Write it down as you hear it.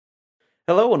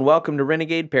Hello and welcome to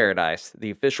Renegade Paradise, the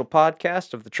official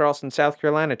podcast of the Charleston, South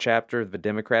Carolina chapter of the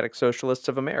Democratic Socialists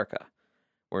of America.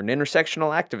 We're an intersectional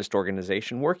activist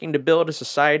organization working to build a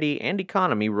society and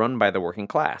economy run by the working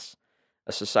class,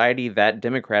 a society that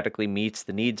democratically meets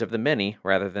the needs of the many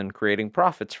rather than creating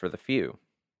profits for the few.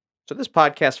 So, this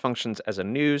podcast functions as a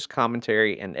news,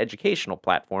 commentary, and educational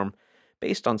platform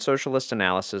based on socialist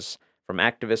analysis from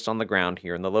activists on the ground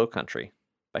here in the Low Country.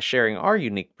 By sharing our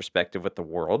unique perspective with the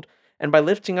world, and by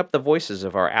lifting up the voices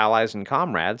of our allies and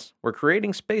comrades, we're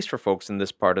creating space for folks in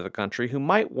this part of the country who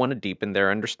might want to deepen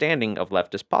their understanding of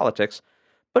leftist politics,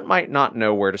 but might not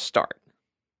know where to start.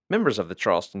 Members of the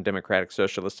Charleston Democratic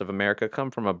Socialists of America come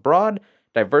from a broad,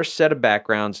 diverse set of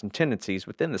backgrounds and tendencies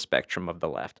within the spectrum of the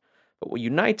left. But what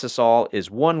unites us all is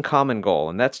one common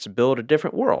goal, and that's to build a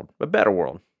different world, a better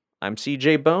world. I'm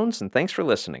CJ Bones, and thanks for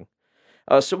listening.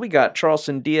 So we got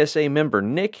Charleston DSA member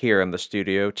Nick here in the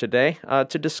studio today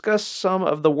to discuss some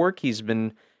of the work he's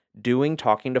been doing,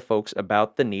 talking to folks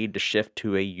about the need to shift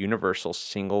to a universal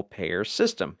single-payer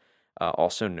system,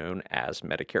 also known as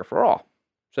Medicare for All.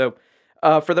 So,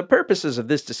 for the purposes of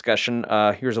this discussion,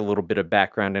 here's a little bit of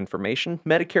background information.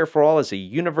 Medicare for All is a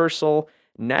universal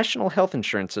national health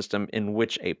insurance system in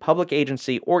which a public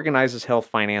agency organizes health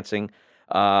financing,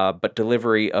 but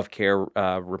delivery of care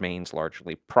remains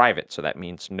largely private. So that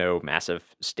means no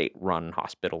massive state-run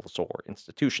hospitals or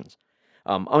institutions.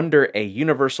 Under a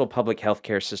universal public health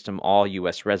care system, all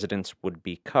U.S. residents would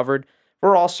be covered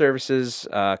for all services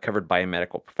covered by a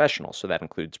medical professional. So that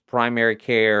includes primary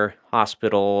care,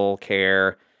 hospital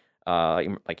care,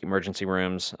 like emergency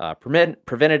rooms,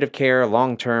 preventative care,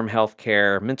 long-term health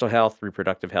care, mental health,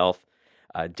 reproductive health,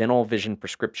 dental, vision,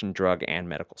 prescription drug, and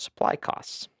medical supply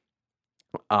costs.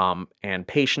 And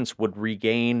patients would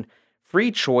regain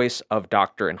free choice of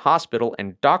doctor and hospital,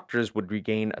 and doctors would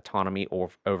regain autonomy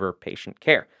over patient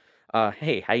care.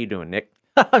 Hey, how you doing, Nick?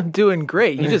 I'm doing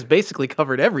great. You just basically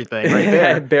covered everything right I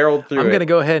there. barreled through I'm it. going to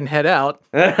go ahead and head out.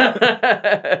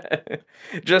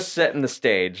 Just setting the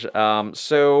stage.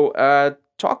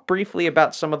 Talk briefly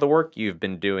about some of the work you've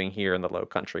been doing here in the Low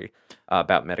Country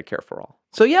about Medicare for All.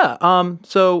 So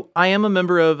I am a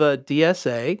member of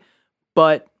DSA,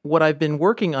 but what I've been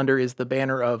working under is the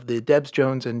banner of the Debs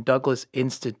Jones and Douglas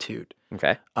Institute.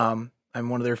 Okay. I'm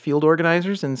one of their field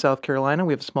organizers in South Carolina.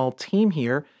 We have a small team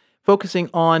here focusing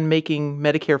on making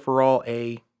Medicare for All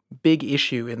a big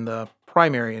issue in the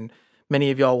primary. And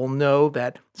many of y'all will know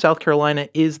that South Carolina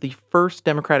is the first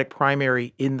Democratic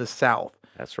primary in the South.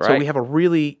 That's right. So we have a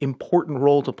really important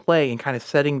role to play in kind of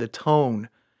setting the tone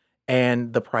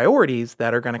and the priorities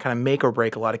that are going to kind of make or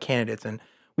break a lot of candidates. And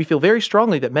we feel very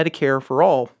strongly that Medicare for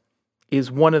All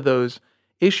is one of those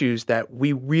issues that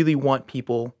we really want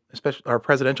people, especially our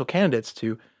presidential candidates,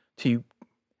 to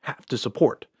have to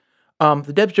support.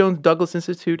 The Debs Jones Douglas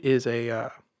Institute is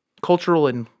a cultural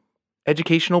and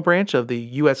educational branch of the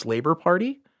U.S. Labor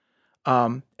Party.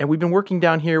 And we've been working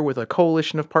down here with a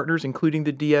coalition of partners, including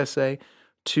the DSA,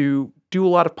 to do a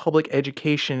lot of public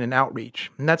education and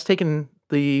outreach. And that's taken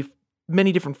the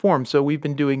many different forms. So we've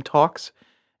been doing talks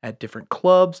at different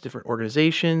clubs, different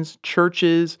organizations,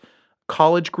 churches,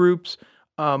 college groups.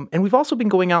 And we've also been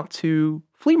going out to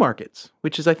flea markets,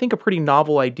 which is, I think, a pretty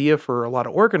novel idea for a lot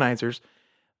of organizers.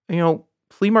 You know,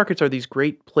 flea markets are these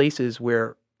great places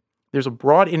where there's a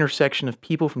broad intersection of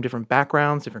people from different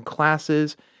backgrounds, different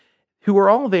classes, who are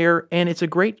all there, and it's a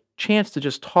great chance to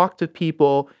just talk to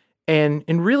people and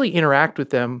really interact with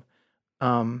them,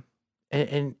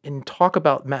 and talk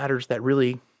about matters that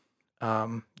really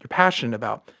you're passionate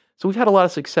about. So we've had a lot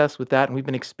of success with that, and we've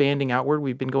been expanding outward.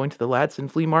 We've been going to the Ladson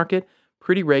Flea Market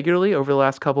pretty regularly over the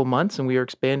last couple of months, and we are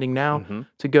expanding now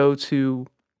to go to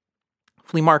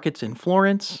flea markets in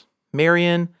Florence,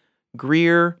 Marion,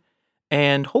 Greer,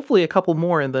 and hopefully a couple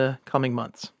more in the coming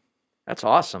months. That's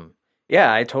awesome.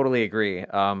 Yeah, I totally agree.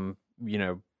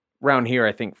 Around here,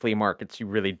 I think flea markets, you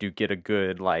really do get a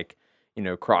good,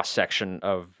 cross section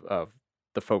of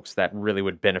the folks that really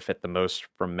would benefit the most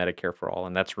from Medicare for All,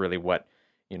 and that's really what,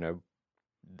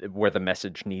 where the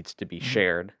message needs to be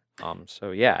shared.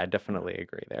 So yeah, I definitely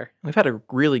agree there. We've had a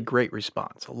really great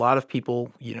response. A lot of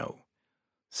people,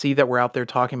 see that we're out there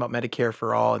talking about Medicare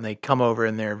for All, and they come over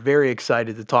and they're very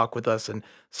excited to talk with us and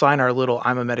sign our little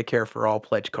 "I'm a Medicare for All"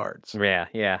 pledge cards.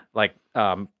 Yeah.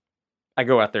 I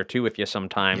go out there too with you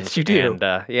sometimes. Yes, you do.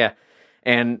 And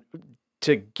and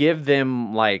to give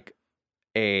them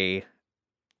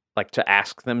to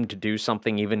ask them to do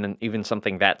something, even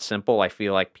something that simple, I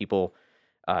feel like people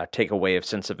take away a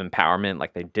sense of empowerment,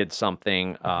 like they did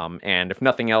something. And if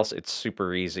nothing else, it's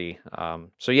super easy.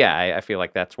 So yeah, I feel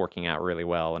like that's working out really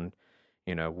well. And,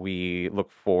 we look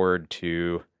forward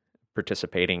to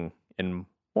participating in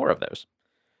more of those.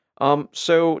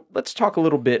 So let's talk a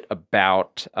little bit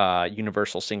about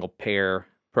universal single payer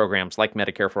programs like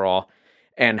Medicare for All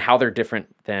and how they're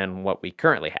different than what we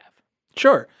currently have.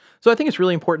 Sure. So I think it's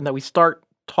really important that we start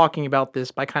talking about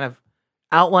this by kind of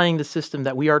outlining the system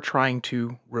that we are trying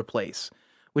to replace,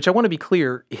 which I want to be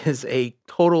clear is a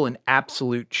total and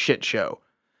absolute shit show.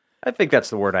 I think that's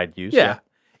the word I'd use. Yeah.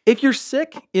 If you're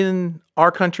sick in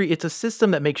our country, it's a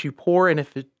system that makes you poor. And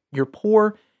if you're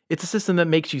poor, it's a system that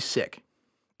makes you sick.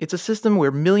 It's a system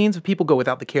where millions of people go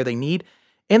without the care they need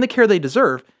and the care they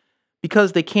deserve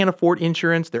because they can't afford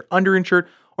insurance, they're underinsured,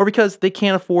 or because they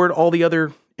can't afford all the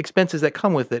other expenses that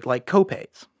come with it, like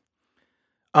copays.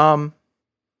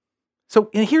 So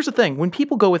and here's the thing. When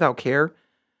people go without care,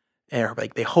 or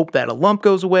like they hope that a lump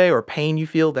goes away or pain you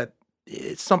feel that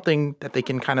it's something that they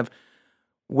can kind of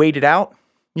wait it out,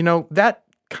 that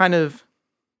kind of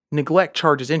neglect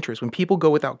charges interest. When people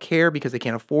go without care because they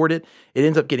can't afford it, it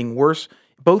ends up getting worse,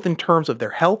 both in terms of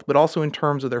their health, but also in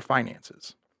terms of their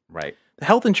finances. Right. The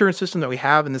health insurance system that we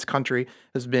have in this country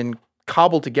has been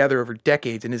cobbled together over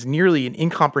decades and is nearly an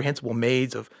incomprehensible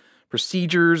maze of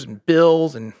procedures and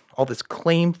bills and all this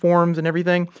claim forms and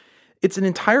everything. There's an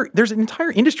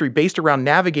entire industry based around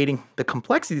navigating the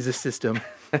complexities of the system.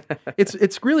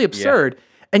 It's really absurd.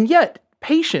 Yeah. And yet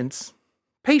patients,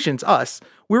 us,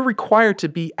 we're required to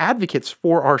be advocates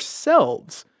for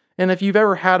ourselves. And if you've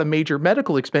ever had a major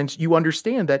medical expense, you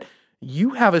understand that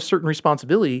you have a certain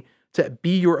responsibility to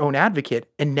be your own advocate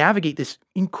and navigate this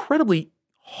incredibly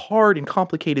hard and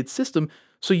complicated system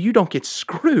so you don't get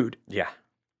screwed. Yeah.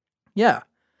 Yeah.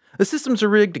 The systems are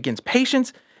rigged against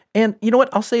patients. And you know what?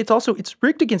 I'll say it's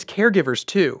rigged against caregivers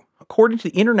too. According to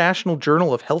the International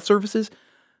Journal of Health Services,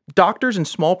 doctors in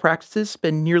small practices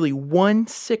spend nearly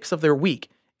 1/6 of their week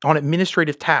on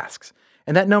administrative tasks.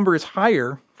 And that number is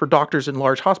higher for doctors in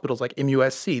large hospitals like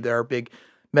MUSC. They're our big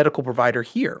medical provider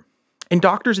here. And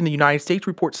doctors in the United States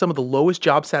report some of the lowest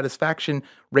job satisfaction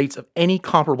rates of any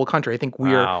comparable country. I think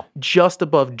we are just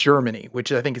above Germany,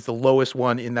 which I think is the lowest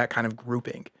one in that kind of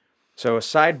grouping. So a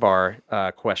sidebar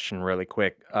question really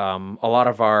quick. A lot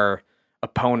of our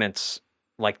opponents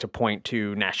like to point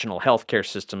to national healthcare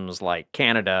systems like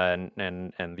Canada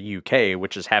and the UK,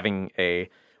 which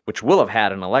will have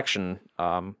had an election,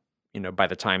 by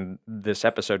the time this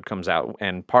episode comes out.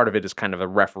 And part of it is kind of a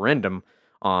referendum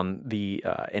on the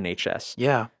NHS.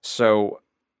 Yeah. So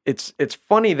it's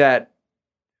funny that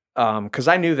because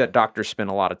I knew that doctors spend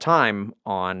a lot of time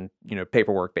on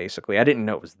paperwork. Basically, I didn't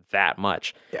know it was that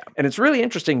much. Yeah. And it's really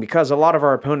interesting because a lot of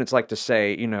our opponents like to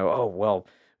say, oh well,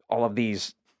 all of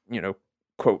these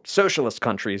quote socialist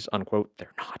countries unquote,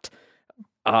 they're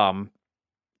not.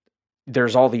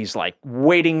 There's all these like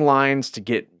waiting lines to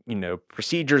get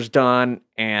procedures done,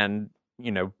 and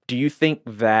do you think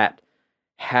that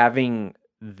having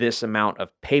this amount of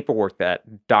paperwork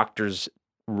that doctors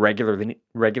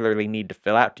regularly need to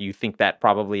fill out, do you think that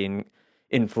probably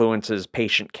influences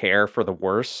patient care for the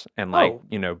worse and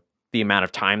the amount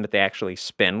of time that they actually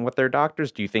spend with their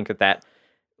doctors? Do you think that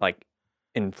like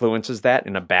influences that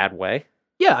in a bad way?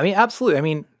 Yeah, I mean, absolutely.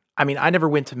 I mean, I never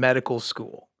went to medical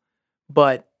school,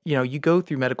 but you go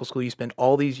through medical school, you spend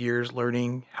all these years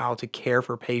learning how to care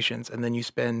for patients, and then you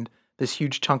spend this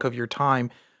huge chunk of your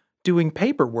time doing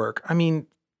paperwork. I mean,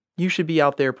 you should be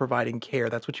out there providing care.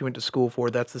 That's what you went to school for.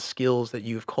 That's the skills that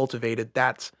you've cultivated.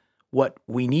 That's what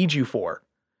we need you for.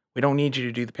 We don't need you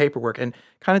to do the paperwork. And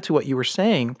kind of to what you were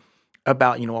saying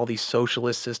about, all these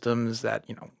socialist systems that,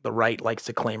 the right likes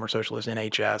to claim are socialist,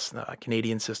 NHS, the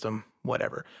Canadian system,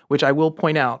 whatever, which I will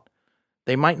point out,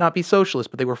 they might not be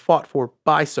socialist, but they were fought for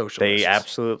by socialists. They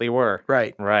absolutely were.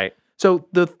 Right. Right. So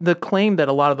the claim that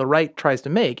a lot of the right tries to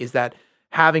make is that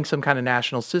having some kind of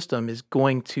national system is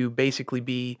going to basically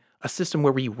be a system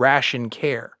where we ration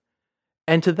care.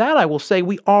 And to that, I will say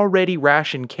we already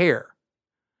ration care.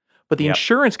 But the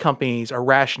insurance companies are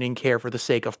rationing care for the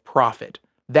sake of profit.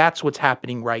 That's what's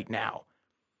happening right now.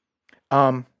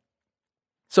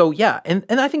 So yeah, and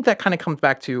I think that kind of comes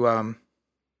back to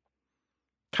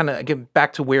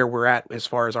back to where we're at as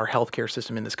far as our healthcare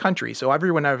system in this country. So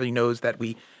everyone already knows that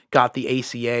we got the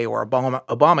ACA or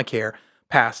Obamacare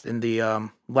passed in the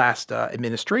last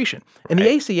administration. And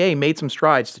the ACA made some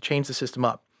strides to change the system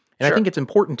up. And I think it's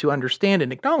important to understand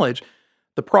and acknowledge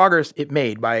the progress it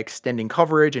made by extending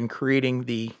coverage and creating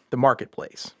the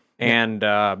marketplace. And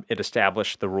it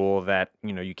established the rule that,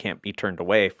 you can't be turned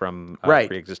away from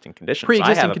pre-existing conditions.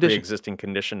 I have a pre-existing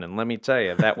condition, and let me tell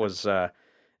you, that was...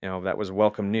 that was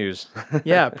welcome news.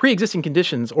 Yeah, pre-existing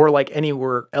conditions, or like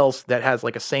anywhere else that has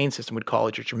like a sane system would call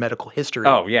it your medical history.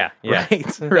 Oh, yeah.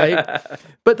 Right.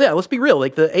 But yeah, let's be real.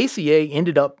 Like the ACA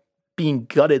ended up being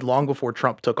gutted long before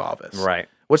Trump took office. Right.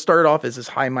 What started off as this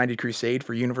high-minded crusade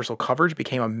for universal coverage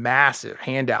became a massive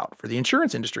handout for the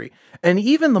insurance industry. And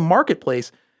even the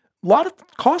marketplace, a lot of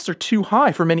costs are too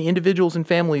high for many individuals and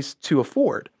families to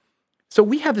afford. So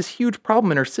we have this huge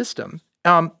problem in our system.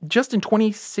 Just in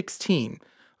 2016,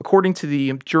 according to the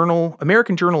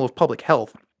American Journal of Public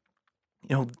Health,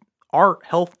 our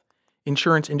health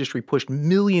insurance industry pushed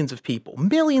millions of people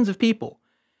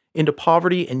into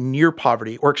poverty and near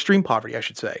poverty, or extreme poverty, I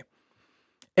should say.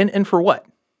 And for what?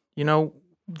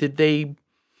 Did they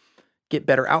get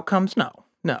better outcomes? No.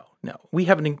 We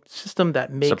have a system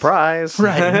that makes... Surprise!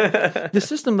 Right. The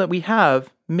system that we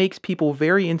have makes people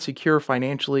very insecure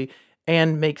financially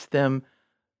and makes them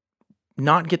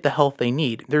not get the health they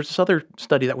need. There's this other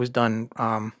study that was done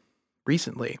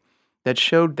recently that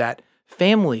showed that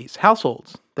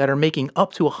households that are making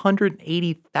up to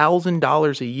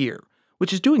 $180,000 a year,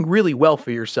 which is doing really well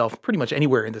for yourself pretty much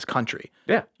anywhere in this country.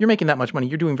 Yeah. You're making that much money.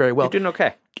 You're doing very well. You're doing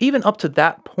okay. Even up to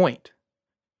that point,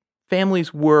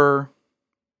 families were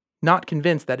not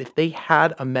convinced that if they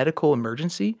had a medical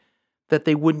emergency, that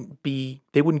they wouldn't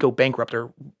go bankrupt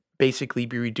or basically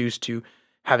be reduced to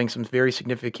having some very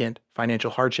significant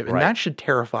financial hardship. And that should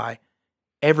terrify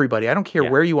everybody. I don't care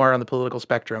where you are on the political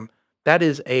spectrum. That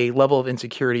is a level of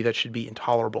insecurity that should be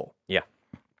intolerable. Yeah,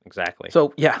 exactly.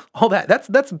 So all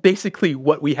that's basically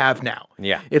what we have now.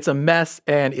 Yeah. It's a mess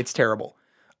and it's terrible.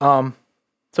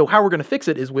 So how we're going to fix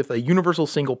it is with a universal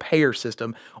single payer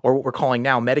system, or what we're calling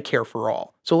now Medicare for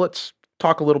All. So let's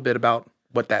talk a little bit about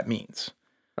what that means.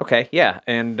 Okay, yeah,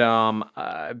 and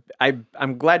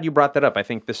I'm glad you brought that up. I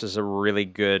think this is a really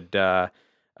good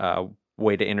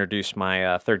way to introduce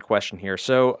my third question here.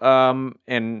 So,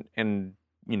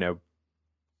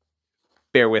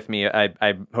 bear with me.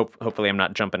 Hopefully I'm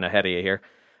not jumping ahead of you here.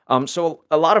 So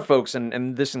a lot of folks,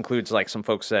 and this includes like some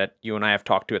folks that you and I have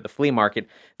talked to at the flea market,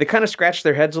 they kind of scratch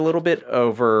their heads a little bit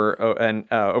over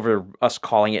us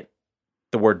calling it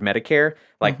the word Medicare.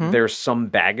 Like there's some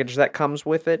baggage that comes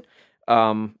with it.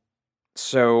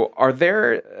 So are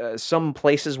there some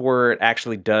places where it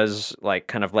actually does like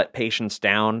kind of let patients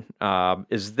down?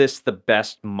 Is this the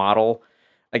best model,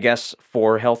 I guess,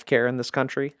 for healthcare in this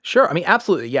country? Sure. I mean,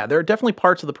 absolutely. Yeah, there are definitely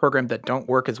parts of the program that don't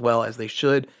work as well as they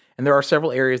should. And there are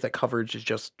several areas that coverage is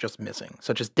just missing,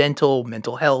 such as dental,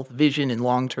 mental health, vision, and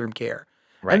long-term care.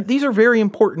 Right. And these are very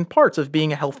important parts of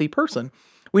being a healthy person.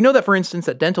 We know that, for instance,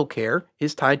 that dental care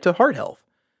is tied to heart health.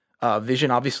 Vision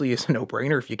obviously is a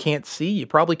no-brainer. If you can't see, you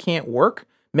probably can't work.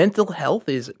 Mental health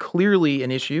is clearly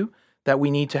an issue that we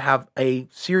need to have a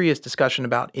serious discussion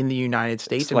about in the United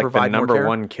States and like provide more care. It's like the number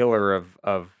one killer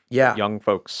of young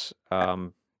folks,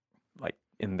 like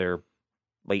in their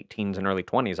late teens and early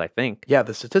 20s, I think. Yeah,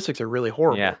 the statistics are really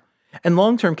horrible. Yeah. And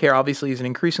long-term care obviously is an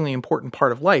increasingly important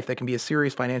part of life that can be a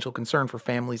serious financial concern for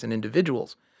families and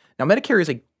individuals. Now, Medicare is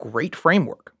a great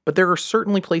framework, but there are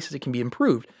certainly places it can be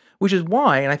improved, which is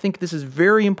why, and I think this is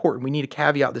very important, we need to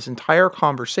caveat this entire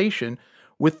conversation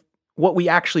with what we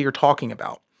actually are talking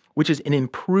about, which is an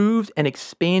improved and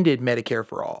expanded Medicare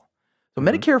for All. So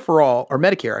Medicare for All, or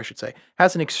Medicare, I should say,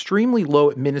 has an extremely low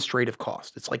administrative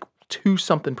cost. It's like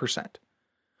 2-something%.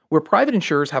 Where private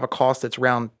insurers have a cost that's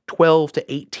around 12 to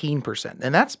 18%.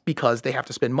 And that's because they have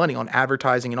to spend money on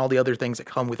advertising and all the other things that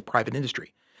come with private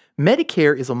industry.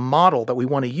 Medicare is a model that we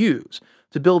want to use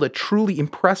to build a truly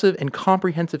impressive and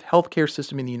comprehensive healthcare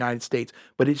system in the United States,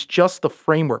 but it's just the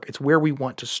framework. It's where we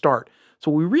want to start.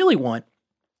 So what we really want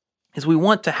is we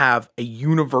want to have a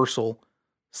universal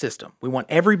system. We want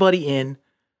everybody in,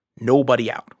 nobody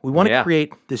out. We want to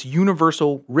create this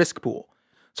universal risk pool.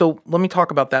 So let me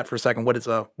talk about that for a second. What's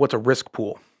a risk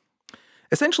pool?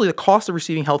 Essentially, the cost of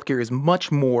receiving healthcare is much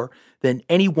more than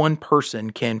any one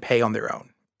person can pay on their own.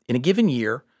 In a given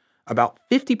year, about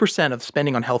 50% of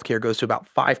spending on healthcare goes to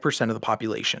about 5% of the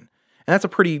population. And that's a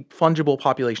pretty fungible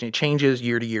population. It changes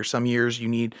year to year. Some years you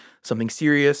need something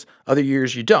serious. Other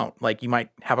years you don't. Like you might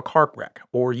have a car wreck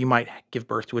or you might give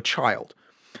birth to a child.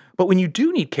 But when you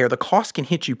do need care, the cost can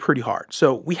hit you pretty hard.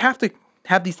 So we have to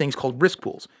have these things called risk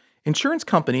pools. Insurance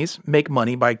companies make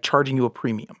money by charging you a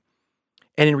premium.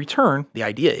 And in return, the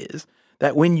idea is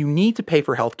that when you need to pay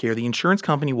for healthcare, the insurance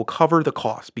company will cover the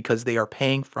cost because they are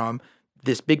paying from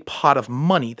this big pot of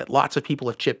money that lots of people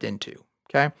have chipped into.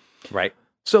 Okay? Right.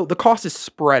 So the cost is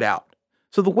spread out.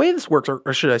 So the way this works,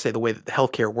 or should I say the way that the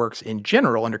healthcare works in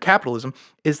general under capitalism,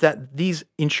 is that these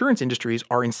insurance industries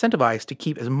are incentivized to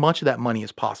keep as much of that money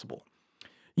as possible.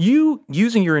 You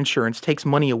using your insurance takes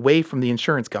money away from the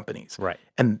insurance companies. Right.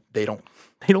 And they don't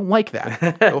like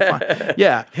that.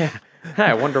 Yeah.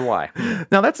 I wonder why.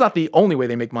 Now, that's not the only way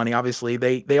they make money. Obviously,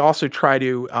 they also try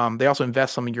to they also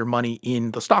invest some of your money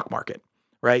in the stock market,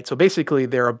 right? So basically,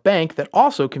 they're a bank that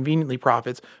also conveniently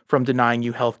profits from denying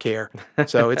you health care.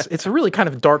 So it's a really kind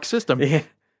of dark system. Yeah,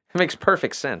 it makes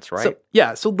perfect sense, right? So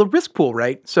yeah, so the risk pool,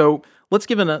 right? So let's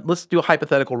do a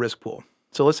hypothetical risk pool.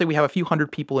 So let's say we have a few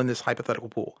hundred people in this hypothetical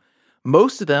pool.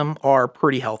 Most of them are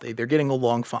pretty healthy. They're getting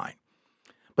along fine.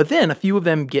 But then a few of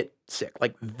them get sick,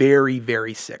 like very,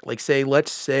 very sick. Like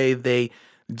let's say they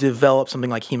develop something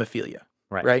like hemophilia,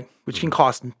 right? Which can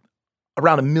cost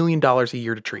around $1 million a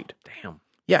year to treat. Damn.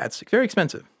 Yeah, it's very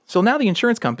expensive. So now the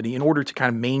insurance company, in order to kind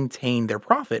of maintain their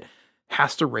profit,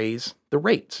 has to raise the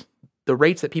rates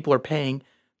that people are paying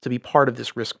to be part of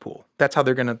this risk pool. That's how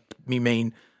they're going to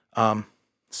remain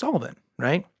solvent,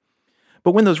 right?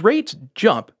 But when those rates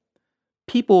jump,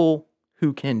 people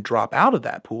who can drop out of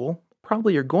that pool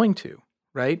probably are going to,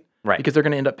 right? Right. Because they're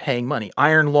going to end up paying money.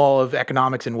 Iron law of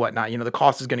economics and whatnot, the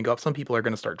cost is going to go up. Some people are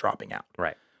going to start dropping out.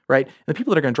 Right. Right. And the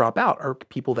people that are going to drop out are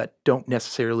people that don't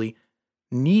necessarily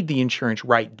need the insurance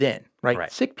right then,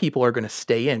 right? Sick people are going to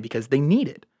stay in because they need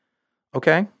it.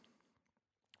 Okay.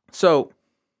 So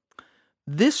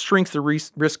this shrinks the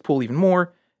risk pool even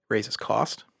more, raises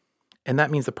cost. And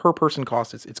that means the per person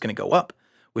cost it's going to go up,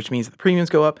 which means the premiums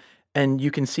go up. And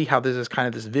you can see how this is kind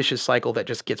of this vicious cycle that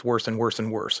just gets worse and worse and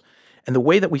worse. And the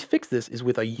way that we fix this is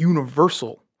with a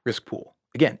universal risk pool.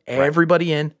 Again,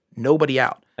 everybody in, nobody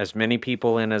out. As many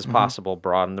people in as possible,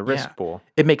 broaden the risk pool.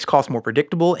 It makes costs more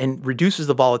predictable and reduces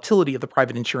the volatility of the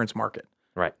private insurance market.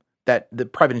 Right. That the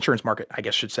private insurance market, I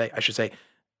should say,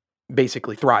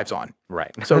 basically thrives on.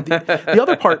 Right. So the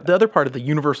other part of the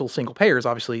universal single payer is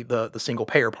obviously the single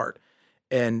payer part.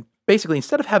 And basically,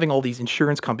 instead of having all these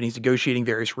insurance companies negotiating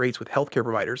various rates with healthcare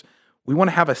providers, we want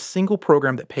to have a single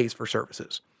program that pays for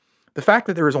services. The fact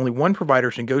that there is only one provider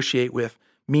to negotiate with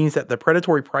means that the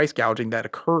predatory price gouging that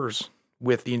occurs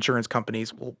with the insurance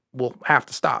companies will have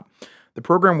to stop. The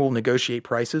program will negotiate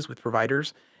prices with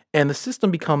providers, and the system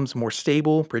becomes more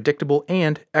stable, predictable,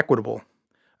 and equitable.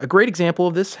 A great example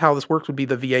of this, how this works, would be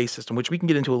the VA system, which we can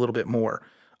get into a little bit more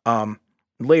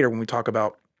later when we talk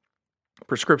about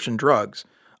prescription drugs.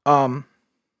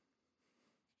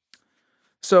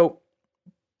 So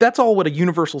that's all what a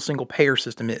universal single payer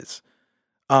system is.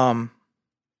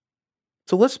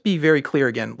 So let's be very clear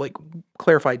again,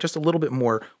 clarify just a little bit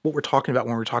more what we're talking about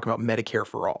when we're talking about Medicare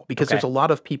for all, because there's a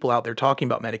lot of people out there talking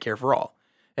about Medicare for all.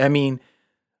 I mean,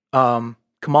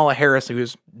 Kamala Harris, who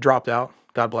has dropped out,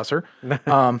 God bless her.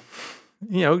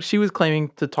 She was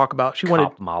claiming to talk about,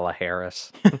 Kamala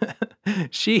Harris.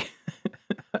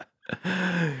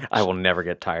 I will never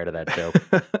get tired of that joke.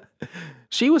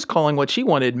 She was calling what she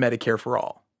wanted Medicare for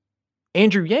all.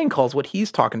 Andrew Yang calls what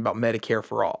he's talking about Medicare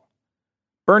for all.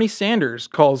 Bernie Sanders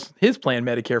calls his plan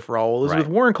Medicare for all. Elizabeth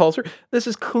Warren calls her. This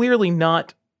is clearly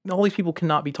not, all these people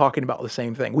cannot be talking about the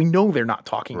same thing. We know they're not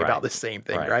talking about the same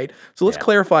thing, right? So let's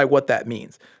clarify what that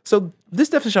means. So this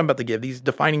definition I'm about to give, these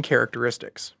defining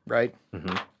characteristics, right?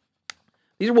 Mm-hmm.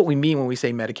 These are what we mean when we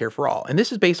say Medicare for all. And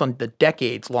this is based on the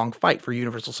decades-long fight for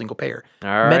universal single payer.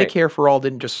 Medicare for all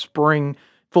didn't just spring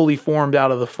fully formed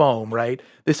out of the foam, right?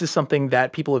 This is something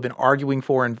that people have been arguing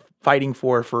for and fighting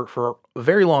for a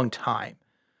very long time.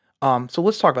 So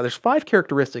let's talk about, there's 5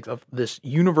 characteristics of this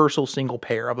universal single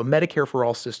payer, of a Medicare for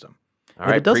all system.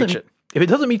 If it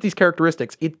doesn't meet these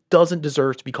characteristics, it doesn't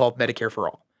deserve to be called Medicare for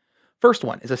all. First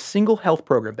one is a single health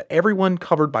program that everyone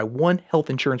covered by one health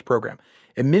insurance program,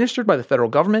 administered by the federal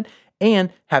government,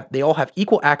 and they all have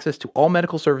equal access to all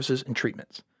medical services and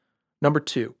treatments. Number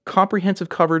 2, comprehensive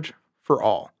coverage for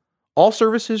all. All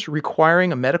services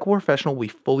requiring a medical professional will be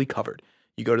fully covered.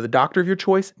 You go to the doctor of your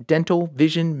choice, dental,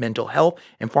 vision, mental health,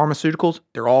 and pharmaceuticals,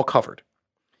 they're all covered.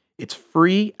 It's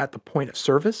free at the point of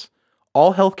service.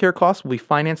 All healthcare costs will be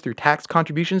financed through tax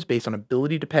contributions based on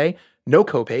ability to pay. No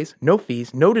copays, no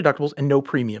fees, no deductibles, and no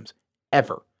premiums,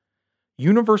 ever.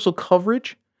 Universal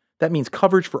coverage, that means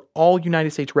coverage for all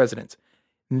United States residents.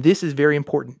 And this is very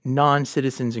important,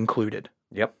 non-citizens included.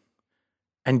 Yep.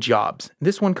 And jobs.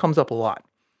 This one comes up a lot.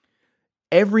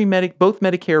 Both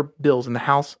Medicare bills in the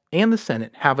House and the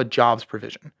Senate have a jobs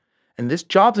provision. And this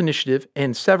jobs initiative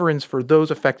and severance for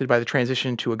those affected by the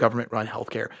transition to a government-run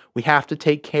healthcare. We have to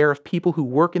take care of people who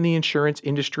work in the insurance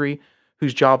industry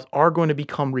whose jobs are going to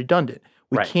become redundant.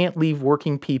 We can't leave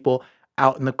working people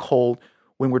out in the cold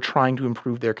when we're trying to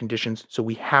improve their conditions. So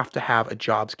we have to have a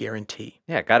jobs guarantee.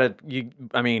 Yeah,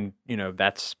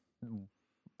 that's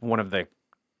one of the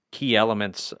key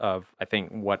elements of, I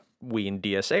think, what we in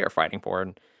DSA are fighting for,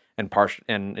 and part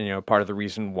of the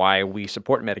reason why we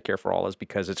support Medicare for all is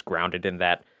because it's grounded in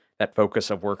that that focus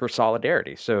of worker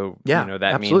solidarity. So, Yeah,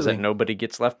 that means absolutely. that nobody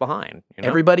gets left behind.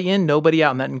 Everybody in, nobody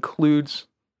out, and that includes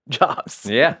jobs.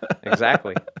 Yeah,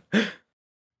 exactly.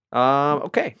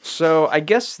 Okay, so I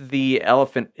guess the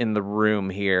elephant in the room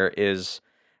here is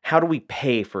how do we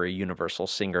pay for a universal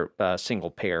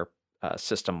single payer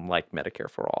system like Medicare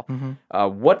for All? Mhm.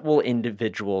 What will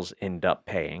individuals end up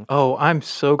paying? Oh, I'm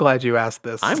so glad you asked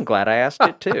this. I'm glad I asked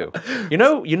it too. You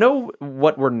know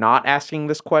what we're not asking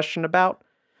this question about?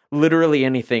 Literally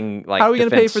anything like How are we going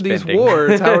to pay defense for these spending.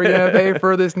 wars? How are we going to pay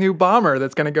for this new bomber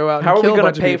that's going to go out How and are we kill a going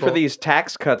bunch to of pay people? for these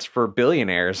tax cuts for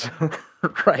billionaires?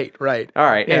 Right. All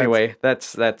right. Yeah, Anyway,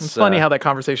 that's It's funny how that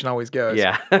conversation always goes.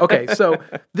 yeah. Okay, so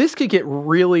this could get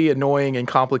really annoying and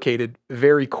complicated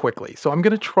very quickly. So I'm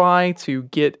going to try to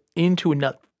get into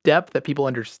enough depth that people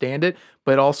understand it,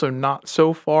 but also not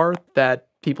so far that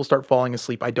people start falling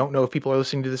asleep. I don't know if people are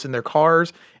listening to this in their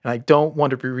cars, and I don't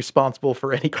want to be responsible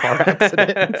for any car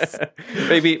accidents.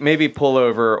 maybe pull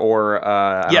over or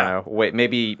I don't Yeah. know. Wait,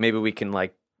 maybe we can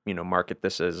market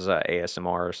this as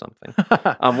ASMR or something.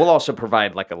 We'll also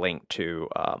provide like a link to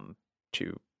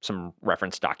some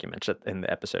reference documents in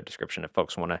the episode description if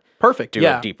folks want to Perfect. do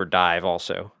Yeah. a deeper dive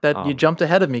also. That you jumped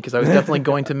ahead of me because I was definitely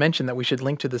going to mention that we should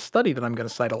link to this study that I'm going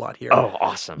to cite a lot here. Oh,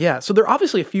 awesome. Yeah, so there are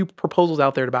obviously a few proposals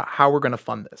out there about how we're going to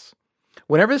fund this.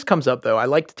 Whenever this comes up, though, I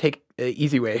like to take an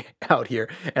easy way out here,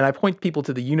 and I point people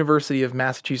to the University of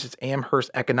Massachusetts Amherst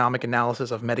Economic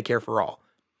Analysis of Medicare for All,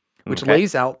 which Okay.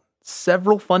 lays out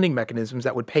several funding mechanisms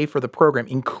that would pay for the program,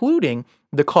 including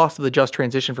the cost of the just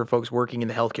transition for folks working in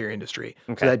the healthcare industry.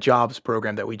 Okay. So that jobs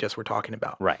program that we just were talking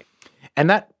about. Right. And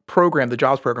that program, the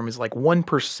jobs program, is like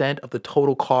 1% of the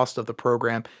total cost of the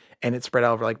program, and it's spread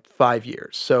out over like 5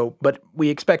 years. So, but we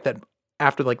expect that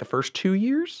after like the first 2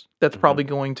 years, that's probably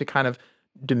going to kind of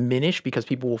diminish because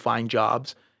people will find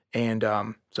jobs. And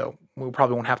so we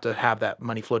probably won't have to have that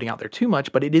money floating out there too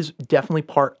much, but it is definitely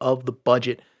part of the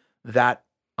budget that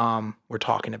we're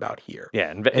talking about here.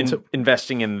 Yeah,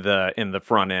 investing in the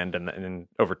front end and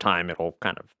over time it'll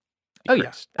kind of Oh yeah,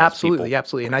 decrease as absolutely, people-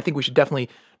 absolutely. And I think we should definitely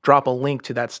drop a link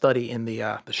to that study in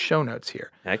the show notes here.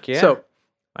 Heck yeah. So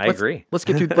I agree. Let's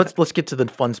get through. let's get to the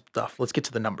fun stuff. Let's get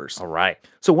to the numbers. All right.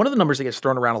 So one of the numbers that gets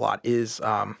thrown around a lot is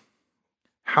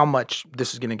how much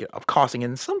this is going to get of costing,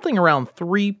 and something around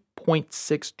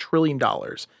 $3.6 trillion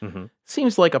Mhm.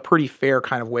 seems like a pretty fair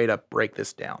kind of way to break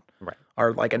this down, Right.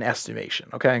 or like an estimation.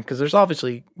 Okay, because there's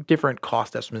obviously different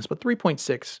cost estimates, but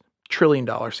 $3.6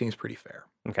 trillion seems pretty fair.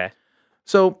 Okay.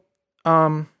 So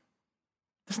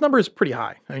this number is pretty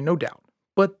high, I mean, no doubt,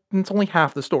 but it's only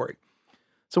half the story.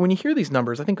 So when you hear these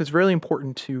numbers, I think it's really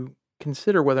important to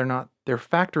consider whether or not they're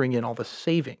factoring in all the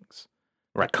savings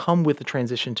Right. that come with the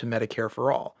transition to Medicare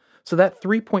for All. So that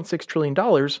 $3.6 trillion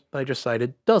that I just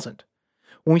cited doesn't.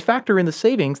 When we factor in the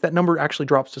savings, that number actually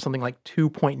drops to something like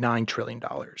 $2.9 trillion.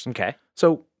 Okay.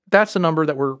 So that's the number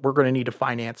that we're going to need to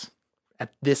finance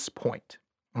at this point.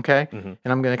 Okay. Mhm.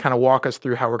 And I'm going to kind of walk us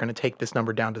through how we're going to take this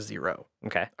number down to zero.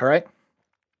 Okay. All right.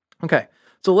 Okay.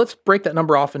 So let's break that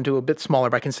number off into a bit smaller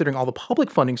by considering all the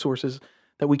public funding sources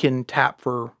that we can tap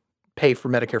for pay for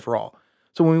Medicare for All.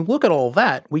 So when we look at all of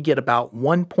that, we get about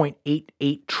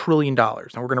 $1.88 trillion. Now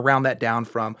we're going to round that down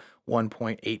from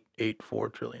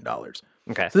 $1.884 trillion.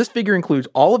 Okay. So this figure includes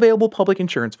all available public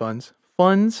insurance funds,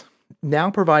 funds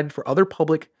now provided for other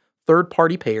public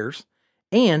third-party payers,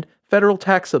 and federal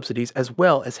tax subsidies, as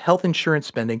well as health insurance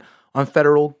spending on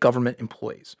federal government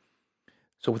employees.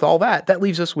 So with all that, that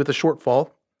leaves us with a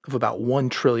shortfall of about $1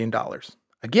 trillion.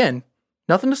 Again,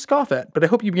 nothing to scoff at, but I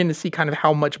hope you begin to see kind of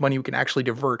how much money we can actually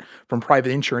divert from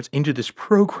private insurance into this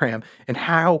program and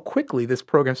how quickly this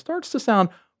program starts to sound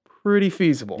pretty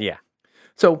feasible. Yeah.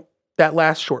 So that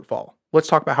last shortfall, let's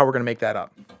talk about how we're going to make that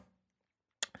up.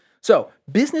 So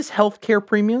business healthcare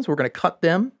premiums, we're going to cut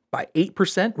them by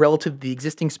 8% relative to the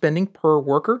existing spending per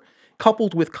worker,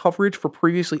 coupled with coverage for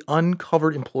previously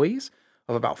uncovered employees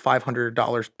of about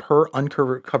 $500 per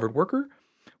uncovered worker,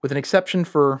 with an exception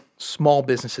for small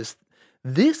businesses.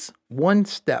 This one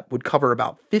step would cover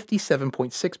about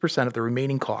 57.6% of the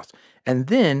remaining costs. And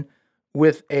then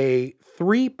with a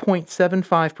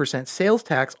 3.75% sales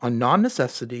tax on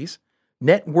non-necessities,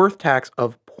 net worth tax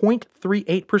of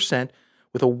 0.38%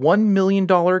 with a $1 million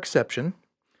exception,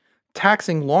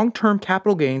 taxing long-term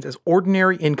capital gains as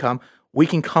ordinary income, we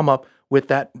can come up with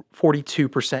that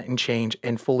 42% and change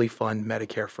and fully fund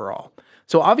Medicare for All.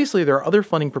 So obviously there are other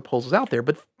funding proposals out there,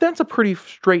 but that's a pretty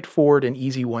straightforward and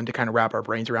easy one to kind of wrap our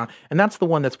brains around. And that's the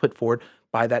one that's put forward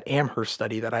by that Amherst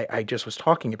study that I just was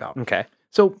talking about. Okay.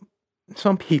 So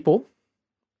some people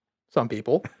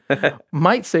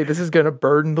might say this is going to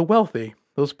burden the wealthy,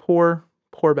 those poor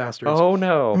poor bastards. Oh,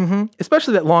 no.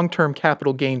 Especially that long-term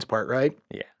capital gains part, right?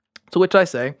 Yeah. To which I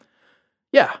say,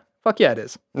 yeah, fuck yeah, it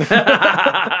is.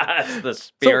 That's the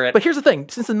spirit. But here's the thing.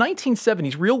 Since the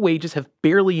 1970s, real wages have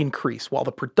barely increased, while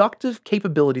the productive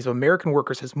capabilities of American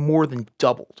workers has more than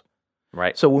doubled.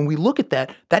 Right. So when we look at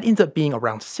that, that ends up being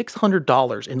around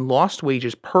 $600 in lost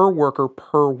wages per worker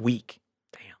per week.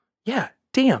 Damn. Yeah,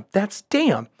 damn. That's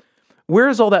damn. Where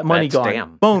is all that money That's gone?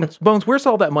 damn. Bones, where's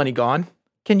all that money gone?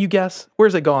 Can you guess?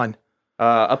 Where's it gone?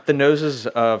 Up the noses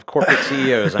of corporate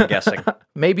CEOs, I'm guessing.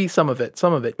 Maybe some of it.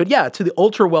 But yeah, to the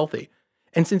ultra wealthy.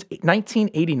 And since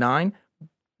 1989,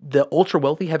 the ultra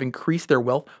wealthy have increased their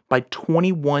wealth by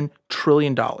 $21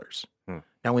 trillion.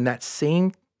 Now, in that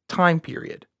same time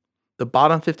period, the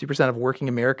bottom 50% of working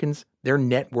Americans, their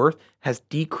net worth has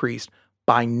decreased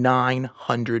by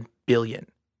 $900 billion.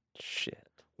 Shit.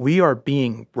 We are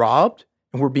being robbed,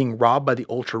 and we're being robbed by the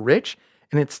ultra rich.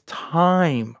 And it's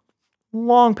time,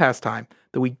 long past time,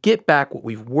 that we get back what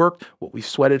we've worked, what we've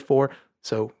sweated for.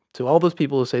 So to all those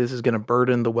people who say this is going to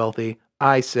burden the wealthy,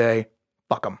 I say,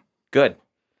 fuck them. Good.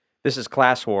 This is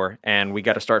class war, and we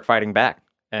got to start fighting back,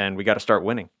 and we got to start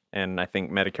winning. And I think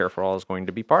Medicare for All is going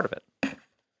to be part of it.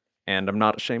 And I'm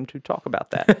not ashamed to talk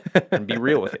about that and be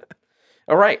real with you.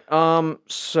 All right.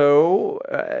 So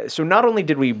not only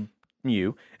did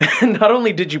not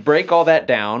only did you break all that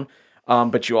down,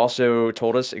 but you also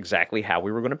told us exactly how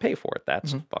we were going to pay for it.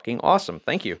 That's fucking awesome.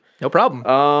 Thank you. No problem.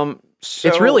 So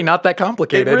it's really not that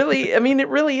complicated. It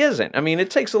really isn't. I mean,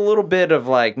 it takes a little bit of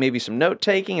like maybe some note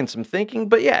taking and some thinking,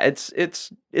 but yeah, it's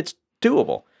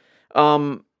doable.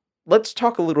 Let's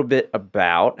talk a little bit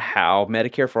about how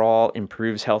Medicare for All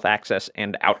improves health access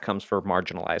and outcomes for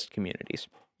marginalized communities.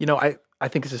 You know, I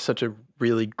think this is such a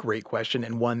really great question,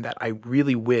 and one that I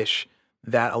really wish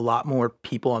that a lot more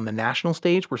people on the national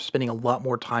stage were spending a lot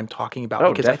more time talking about,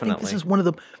 because definitely. I think this is one of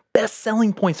the best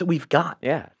selling points that we've got.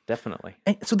 Yeah, definitely.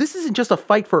 And so this isn't just a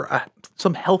fight for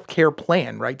some healthcare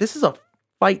plan, right? This is a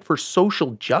fight for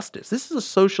social justice. This is a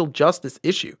social justice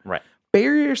issue. Right.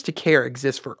 Barriers to care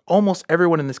exist for almost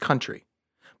everyone in this country,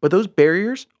 but those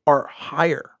barriers are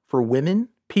higher for women,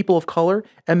 people of color,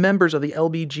 and members of the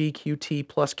LGBTQ+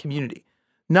 plus community.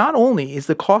 Not only is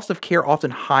the cost of care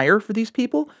often higher for these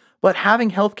people, but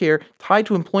having healthcare tied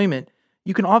to employment,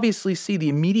 you can obviously see the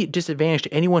immediate disadvantage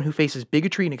to anyone who faces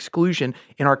bigotry and exclusion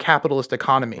in our capitalist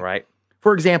economy. Right.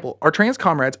 For example, our trans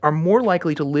comrades are more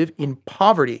likely to live in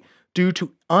poverty due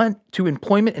to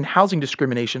employment and housing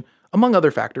discrimination, among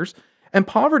other factors. And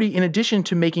poverty, in addition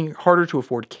to making it harder to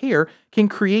afford care, can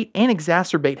create and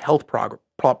exacerbate health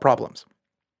problems.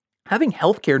 Having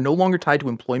healthcare no longer tied to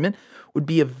employment would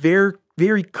be a very,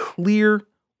 very clear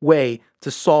way to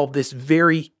solve this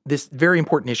very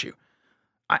important issue.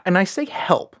 And I say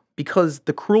help because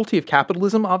the cruelty of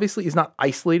capitalism obviously is not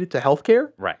isolated to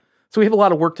healthcare. Right. So we have a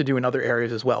lot of work to do in other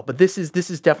areas as well. But this is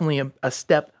definitely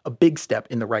a big step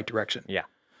in the right direction. Yeah.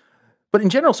 But in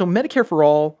general, so Medicare for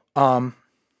All,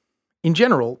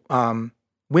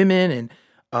 women and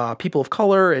people of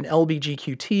color and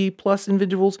LGBTQ+ plus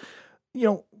individuals, you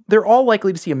know, they're all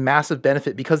likely to see a massive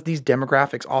benefit because these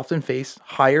demographics often face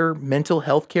higher mental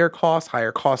health care costs,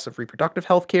 higher costs of reproductive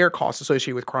health care, costs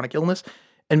associated with chronic illness,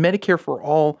 and Medicare for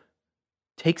All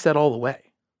takes that all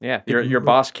away. Yeah, your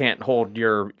boss can't hold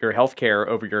your health care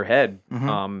over your head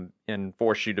and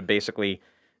force you to basically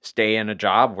stay in a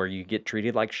job where you get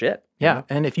treated like shit. Yeah,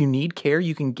 and if you need care,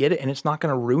 you can get it, and it's not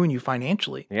going to ruin you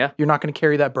financially. Yeah. You're not going to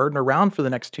carry that burden around for the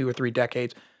next 2 or 3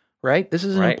 decades, right? This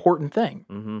is an important thing.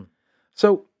 Mm-hmm.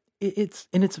 So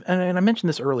and I mentioned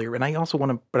this earlier, and I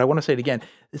want to say it again.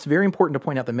 It's very important to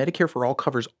point out that Medicare for All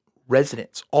covers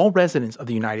all residents of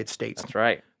the United States. That's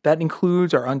right. That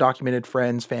includes our undocumented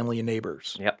friends, family, and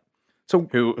neighbors. Yep. So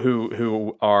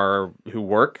who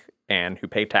work and who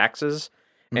pay taxes,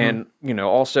 and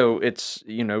also it's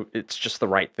just the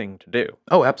right thing to do.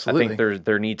 Oh, absolutely. I think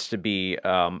there needs to be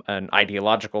an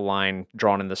ideological line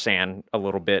drawn in the sand a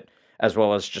little bit, as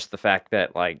well as just the fact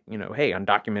that hey,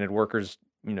 undocumented workers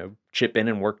chip in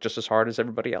and work just as hard as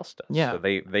everybody else does. Yeah. So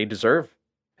they deserve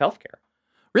health care.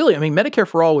 Really, I mean, Medicare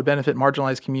for All would benefit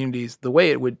marginalized communities. The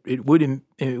way it would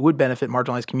benefit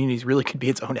marginalized communities really could be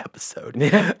its own episode.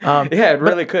 Yeah, it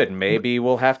really could. Maybe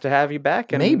we'll have to have you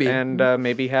back, and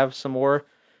maybe have some more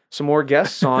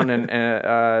guests on and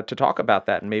to talk about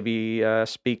that, and maybe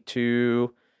speak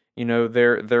to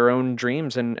their own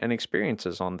dreams and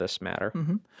experiences on this matter.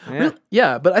 Mm-hmm.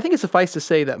 Yeah, but I think it's suffice to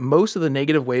say that most of the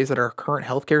negative ways that our current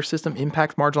healthcare system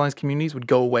impacts marginalized communities would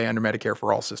go away under Medicare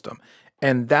for All system.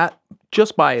 And that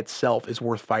just by itself is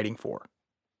worth fighting for.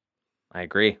 I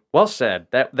agree. Well said.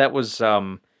 That was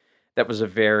a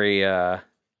very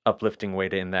uplifting way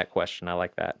to end that question. I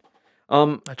like that.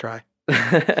 I try.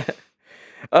 There's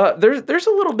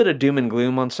a little bit of doom and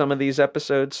gloom on some of these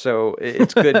episodes, so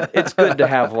it's good. It's good to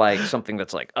have like something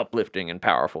that's like uplifting and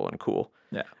powerful and cool.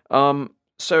 Yeah.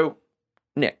 So,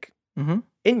 Nick, Mm-hmm.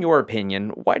 in your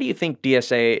opinion, why do you think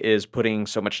DSA is putting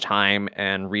so much time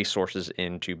and resources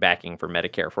into backing for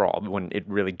Medicare for All when it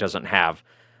really doesn't have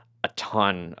a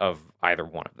ton of either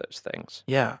one of those things?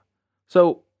 Yeah.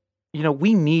 So,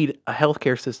 we need a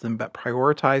healthcare system that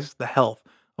prioritizes the health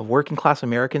of working class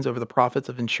Americans over the profits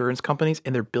of insurance companies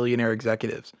and their billionaire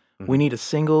executives. We need a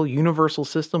single, universal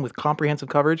system with comprehensive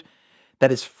coverage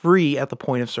that is free at the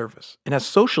point of service. And as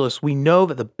socialists, we know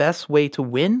that the best way to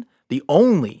win, the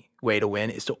only way to win,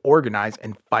 is to organize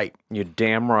and fight. You're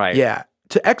damn right. Yeah.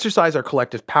 To exercise our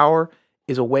collective power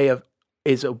is a way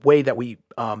that we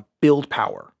build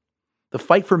power. The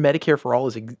fight for Medicare for All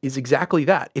is exactly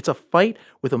that. It's a fight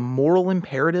with a moral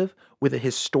imperative, with a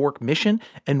historic mission,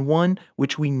 and one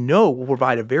which we know will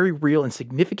provide a very real and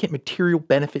significant material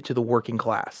benefit to the working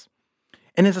class.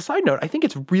 And as a side note, I think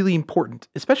it's really important,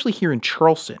 especially here in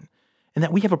Charleston, and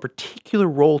that we have a particular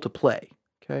role to play.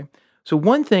 Okay. So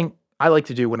one thing I like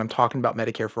to do when I'm talking about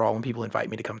Medicare for All, when people invite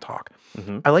me to come talk,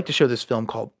 I like to show this film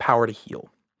called Power to Heal,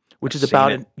 which is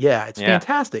about it. Yeah, it's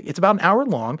fantastic. It's about an hour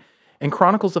long and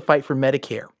chronicles the fight for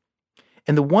Medicare.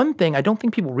 And the one thing I don't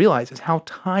think people realize is how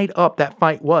tied up that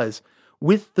fight was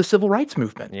with the civil rights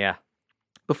movement. Yeah.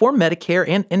 Before Medicare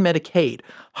and Medicaid,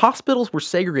 hospitals were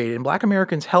segregated and Black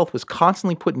Americans' health was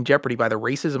constantly put in jeopardy by the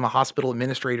racism of hospital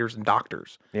administrators and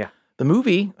doctors. Yeah. The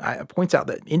movie points out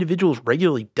that individuals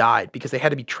regularly died because they had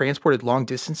to be transported long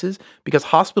distances because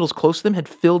hospitals close to them had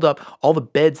filled up all the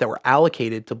beds that were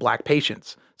allocated to Black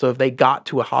patients. So if they got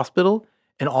to a hospital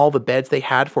and all the beds they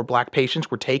had for Black patients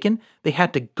were taken, they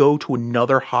had to go to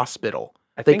another hospital.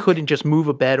 They couldn't just move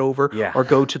a bed over or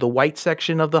go to the white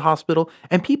section of the hospital.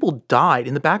 And people died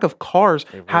in the back of cars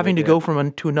having to go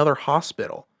to another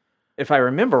hospital. If I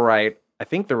remember right, I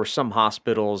think there were some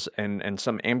hospitals and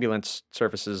some ambulance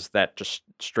services that just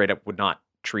straight up would not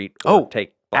treat or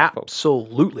take Black folks.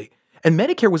 Absolutely. And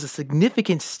Medicare was a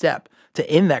significant step to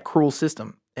end that cruel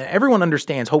system. And everyone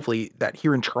understands, hopefully, that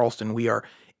here in Charleston, we are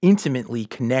intimately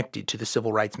connected to the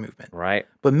civil rights movement. Right.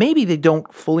 But maybe they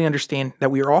don't fully understand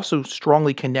that we are also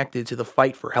strongly connected to the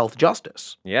fight for health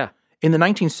justice. Yeah. In the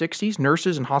 1960s,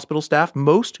 nurses and hospital staff,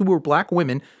 most who were Black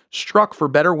women, struck for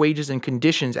better wages and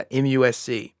conditions at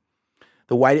MUSC.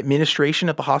 The white administration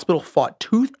at the hospital fought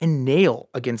tooth and nail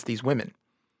against these women.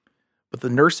 But the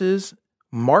nurses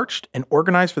marched and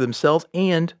organized for themselves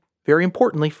and, very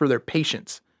importantly, for their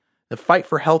patients. The fight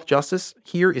for health justice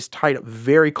here is tied up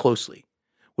very closely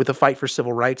with the fight for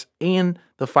civil rights and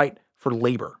the fight for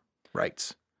labor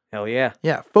rights. Hell yeah.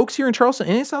 Yeah, folks here in Charleston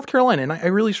and in South Carolina, and I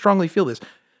really strongly feel this,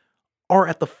 are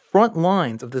at the front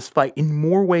lines of this fight in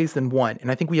more ways than one. And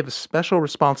I think we have a special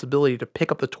responsibility to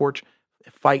pick up the torch,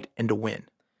 fight, and to win.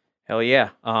 Hell yeah.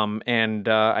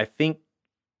 I think,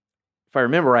 if I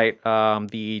remember right,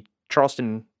 the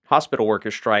Charleston hospital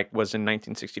workers strike was in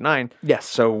 1969. Yes.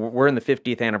 So we're in the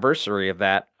 50th anniversary of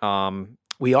that.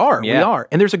 We are.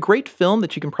 And there's a great film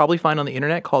that you can probably find on the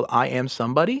internet called I Am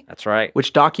Somebody. That's right.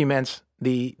 Which documents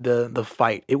the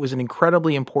fight. It was an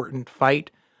incredibly important fight.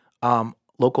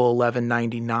 Local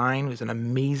 1199 was an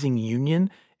amazing union,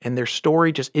 and their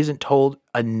story just isn't told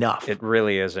enough. It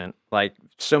really isn't. Like,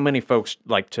 so many folks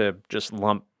like to just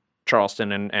lump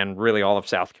Charleston and really all of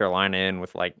South Carolina in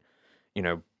with, like,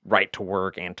 right to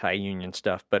work, anti-union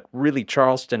stuff. But really,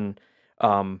 Charleston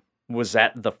was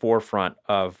at the forefront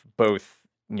of both,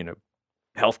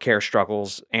 healthcare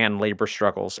struggles and labor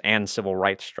struggles and civil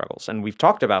rights struggles. And we've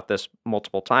talked about this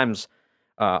multiple times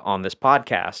on this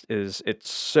podcast.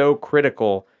 It's so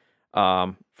critical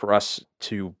for us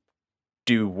to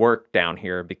do work down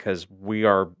here because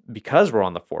we're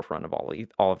on the forefront of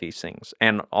all of these things,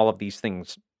 and all of these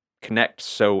things connect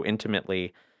so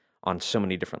intimately on so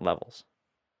many different levels.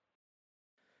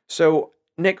 So,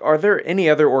 Nick, are there any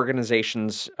other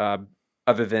organizations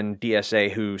other than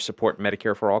DSA who support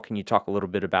Medicare for All? Can you talk a little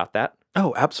bit about that?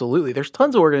 Oh, absolutely. There's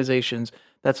tons of organizations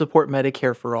that support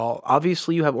Medicare for All.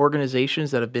 Obviously, you have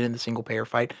organizations that have been in the single-payer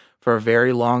fight for a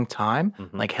very long time,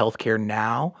 like Healthcare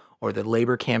Now or the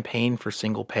Labor Campaign for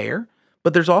Single Payer.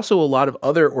 But there's also a lot of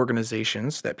other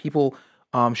organizations that people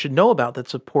should know about that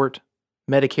support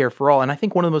Medicare for All. And I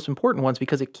think one of the most important ones,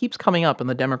 because it keeps coming up in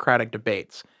the Democratic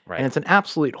debates, and it's an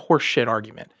absolute horseshit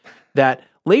argument, that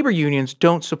labor unions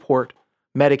don't support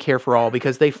Medicare for All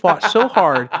because they fought so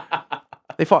hard.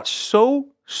 They fought so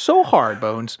hard,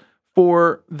 Bones,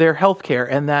 for their health care,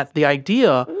 and that the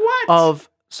idea of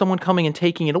someone coming and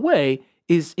taking it away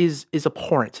is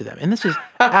abhorrent to them. And this is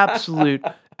absolute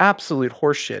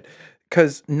horseshit.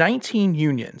 Because 19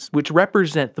 unions, which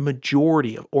represent the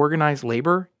majority of organized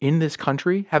labor in this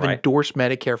country, have Right. endorsed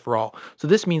Medicare for all. So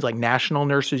this means like National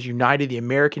Nurses United, the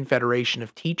American Federation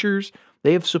of Teachers,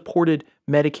 they have supported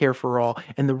Medicare for all.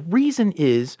 And the reason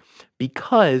is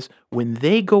because when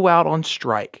they go out on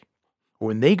strike, or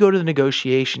when they go to the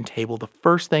negotiation table, the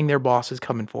first thing their boss is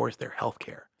coming for is their health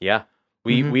care. Yeah.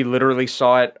 We literally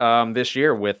saw it this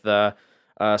year with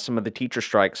some of the teacher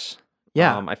strikes.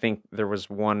 Yeah. I think there was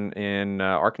one in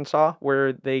Arkansas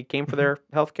where they came for their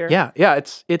health care. Yeah,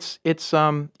 it's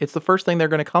the first thing they're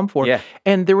going to come for. Yeah.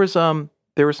 And there was some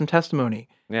testimony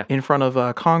Yeah. in front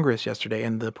of Congress yesterday,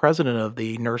 and the president of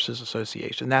the Nurses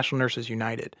Association, National Nurses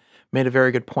United, made a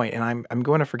very good point. And I'm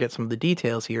going to forget some of the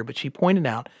details here, but she pointed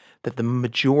out that the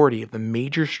majority of the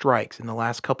major strikes in the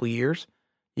last couple of years,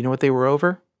 you know what they were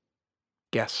over?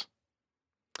 Guess.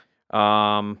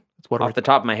 It's what off the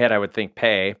top of my head, I would think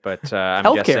pay, but I'm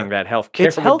Healthcare. guessing that healthcare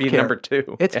It's would be healthcare. number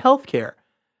 2. It's Yeah. healthcare.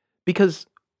 Because,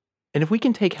 and if we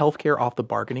can take healthcare off the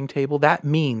bargaining table, that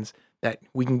means that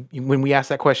we can, when we ask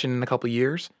that question in a couple of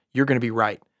years, you're going to be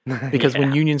right. Because when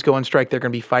Yeah. unions go on strike, they're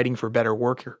going to be fighting for better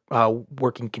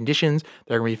working conditions.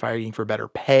 They're going to be fighting for better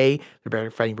pay.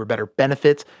 They're fighting for better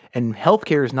benefits. And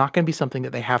healthcare is not going to be something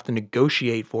that they have to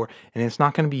negotiate for. And it's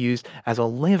not going to be used as a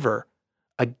lever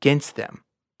against them.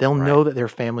 They'll Right. know that their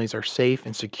families are safe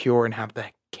and secure and have the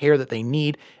care that they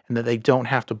need and that they don't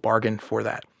have to bargain for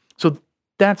that. So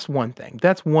that's one thing.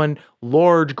 That's one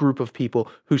large group of people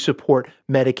who support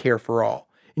Medicare for all.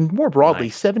 And more broadly,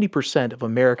 Nice. 70% of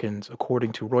Americans,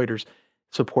 according to Reuters,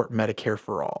 support Medicare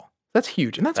for all. That's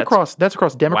huge. And that's That's-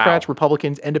 across Democrats, wow.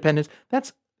 Republicans, independents.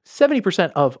 That's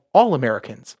 70% of all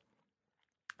Americans.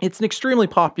 It's an extremely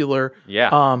popular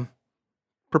Yeah.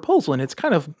 proposal, and it's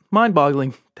kind of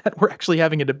mind-boggling that we're actually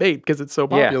having a debate because it's so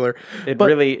Yeah. popular. It but-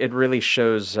 really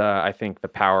shows, I think, the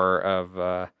power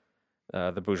of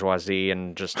the bourgeoisie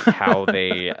and just how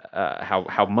they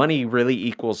how money really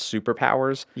equals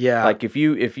superpowers. Yeah. Like if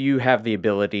you have the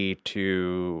ability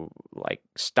to like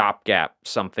stopgap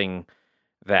something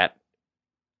that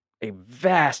a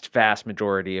vast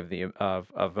majority of the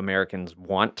of Americans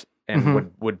want and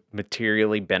Mhm. would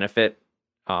materially benefit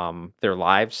their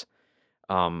lives.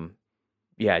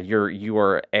 Yeah, you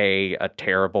are a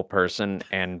terrible person,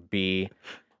 and B,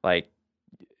 like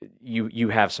you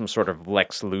have some sort of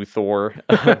Lex Luthor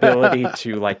ability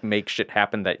to like make shit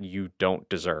happen that you don't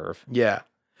deserve. Yeah.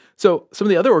 So some of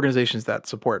the other organizations that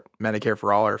support Medicare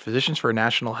for All are Physicians for a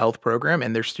National Health Program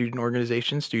and their student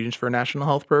organization, Students for a National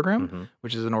Health Program, Mhm.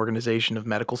 which is an organization of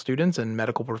medical students and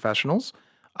medical professionals,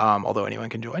 although anyone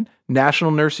can join. National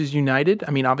Nurses United.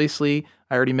 I mean, obviously,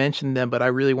 I already mentioned them, but I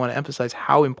really want to emphasize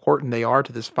how important they are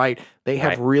to this fight. They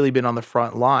have Right. really been on the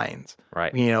front lines,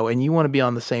 Right. you know, and you want to be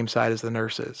on the same side as the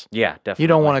nurses. Yeah, definitely. You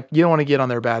don't want to get on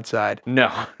their bad side.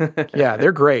 No. Yeah,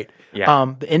 they're great.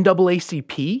 Yeah. The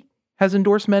NAACP has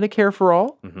endorsed Medicare for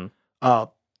All. hmm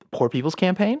Poor People's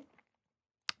Campaign.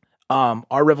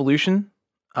 Our Revolution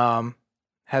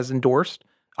has endorsed,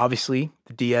 obviously,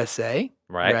 the DSA.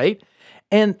 Right.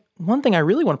 And one thing I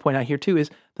really want to point out here, too, is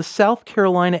the South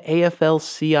Carolina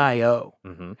AFL-CIO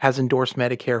hmm has endorsed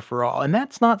Medicare for All. And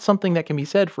that's not something that can be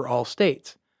said for all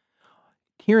states.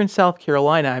 Here in South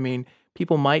Carolina, I mean,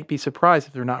 people might be surprised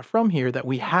if they're not from here that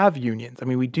we have unions. I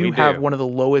mean, we do We have do. one of the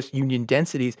lowest union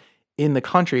densities in the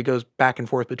country. It goes back and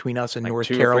forth between us and Like North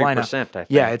 2 Carolina. or 3%, I think.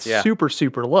 Yeah, it's super,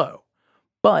 super low.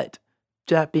 But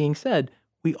that being said,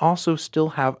 we also still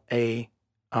have a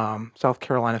South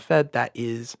Carolina Fed that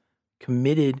is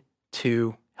committed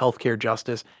to healthcare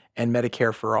justice and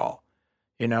Medicare for all.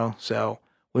 You know, so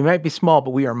we might be small,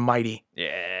 but we are mighty.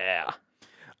 Yeah.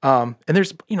 And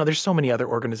there's so many other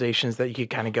organizations that you could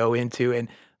kind of go into. And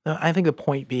I think the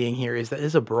point being here is that it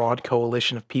is a broad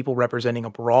coalition of people representing a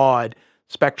broad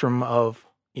spectrum of,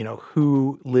 you know,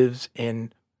 who lives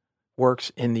and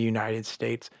works in the United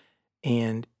States.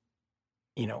 And,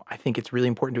 you know, I think it's really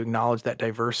important to acknowledge that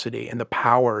diversity and the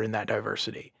power in that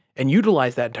diversity and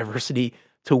utilize that diversity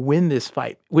to win this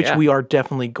fight, which Yeah. we are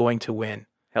definitely going to win.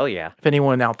 Hell yeah. If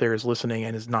anyone out there is listening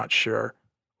and is not sure,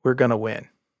 we're going to win.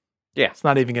 Yeah. It's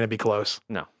not even going to be close.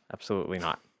 No, absolutely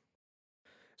not.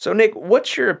 So, Nick,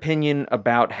 what's your opinion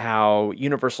about how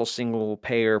universal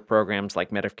single-payer programs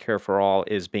like Medicare for All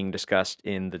is being discussed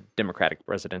in the Democratic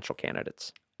presidential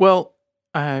candidates? Well,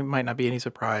 I might not be any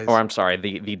surprise. Or, I'm sorry,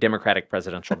 the Democratic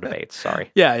presidential debates. Sorry.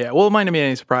 Yeah. Well, it might not be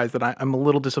any surprise that I'm a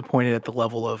little disappointed at the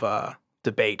level of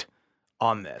debate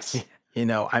on this. You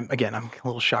know, I'm a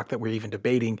little shocked that we're even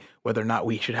debating whether or not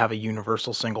we should have a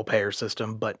universal single-payer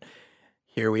system, but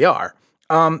here we are.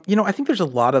 You know, I think there's a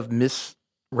lot of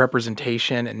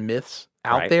representation and myths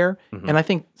out Right. there. Mhm. And I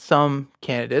think some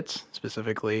candidates,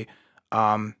 specifically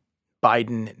Biden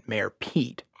and Mayor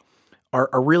Pete,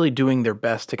 are really doing their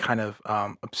best to kind of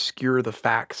obscure the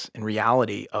facts and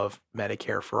reality of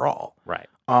Medicare for all. Right.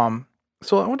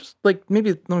 So I want to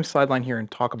maybe let me sideline here and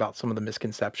talk about some of the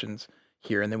misconceptions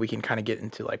here, and then we can kind of get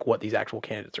into like what these actual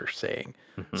candidates are saying.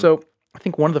 Mhm. So I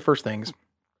think one of the first things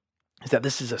is that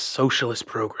this is a socialist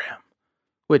program,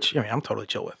 which I mean I'm totally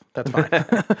chill with. That's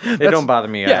fine. They don't bother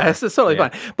me. Yeah, it's totally yeah.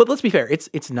 fine. But let's be fair,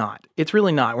 it's not. It's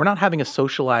really not. We're not having a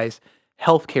socialized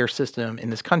healthcare system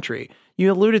in this country.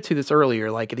 You alluded to this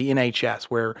earlier, like the NHS,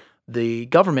 where the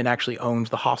government actually owns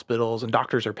the hospitals and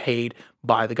doctors are paid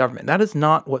by the government. That is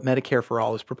not what Medicare for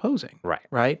All is proposing. Right.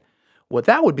 Right? What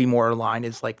that would be more aligned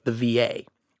is like the VA,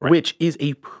 Right. which is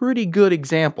a pretty good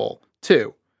example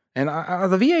too. And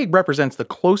the VA represents the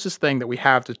closest thing that we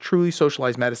have to truly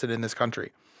socialized medicine in this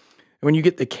country. When you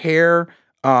get the care,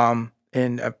 you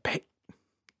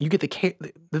get the care.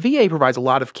 The VA provides a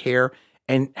lot of care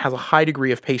and has a high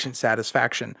degree of patient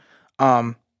satisfaction.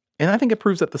 And I think it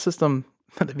proves that the system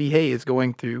that the VA is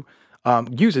going through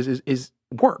uses is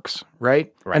works,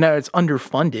 right? Right. I know it's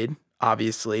underfunded,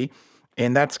 obviously,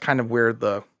 and that's kind of where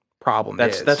the problem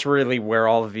is. That's really where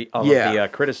all of the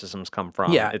criticisms come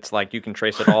from. Yeah. It's like you can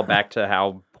trace it all back to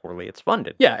how poorly it's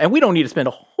funded. Yeah, and we don't need to spend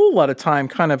a whole lot of time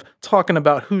kind of talking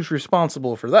about who's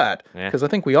responsible for that, Yeah. because I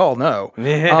think we all know.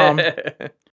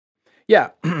 Yeah.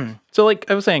 So like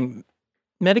I was saying,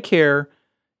 Medicare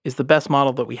is the best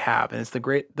model that we have, and it's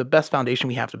the best foundation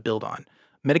we have to build on.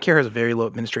 Medicare has a very low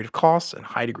administrative costs and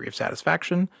high degree of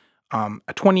satisfaction. A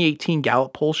 2018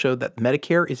 Gallup poll showed that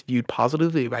Medicare is viewed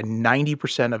positively by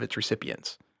 90% of its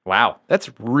recipients. Wow. That's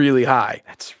really high.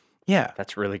 Yeah.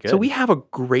 That's really good. So we have a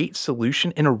great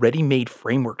solution and a ready-made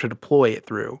framework to deploy it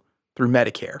through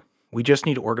Medicare. We just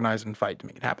need to organize and fight to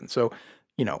make it happen. So,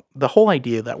 the whole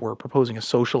idea that we're proposing a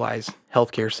socialized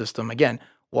healthcare system, again,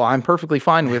 while I'm perfectly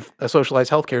fine with a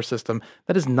socialized healthcare system,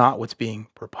 that is not what's being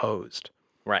proposed.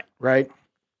 Right. Right?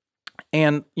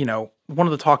 And, one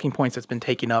of the talking points that's been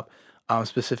taken up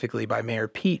specifically by Mayor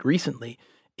Pete recently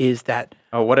is that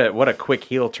Oh, what a quick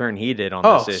heel turn he did on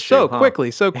this issue. so huh?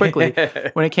 quickly,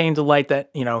 when it came to light that,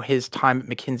 his time at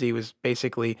McKinsey was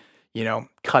basically,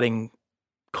 cutting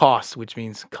costs, which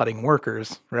means cutting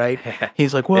workers, right?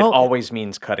 He's like, well, it always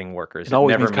means cutting workers. It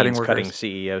always never means cutting cutting workers.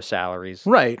 CEO salaries.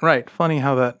 right. Funny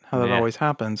how that Yeah. always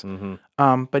happens.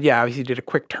 Mm-hmm. But yeah, he did a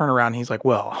quick turnaround. He's like,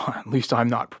 well, at least I'm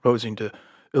not proposing to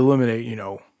eliminate,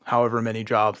 however many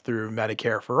jobs through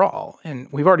Medicare for all. And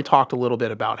we've already talked a little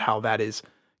bit about how that is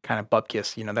kind of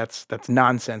bupkis. That's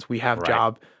nonsense. We have Right.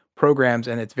 job programs,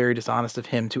 and it's very dishonest of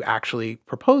him to actually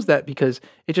propose that, because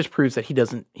it just proves that he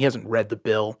hasn't read the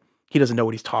bill. He doesn't know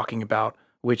what he's talking about,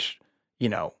 which,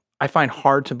 I find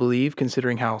hard to believe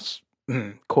considering how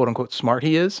quote unquote smart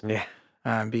he is. Yeah.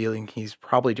 Being he's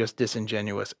probably just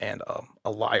disingenuous and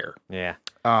a liar. Yeah.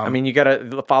 I mean, you got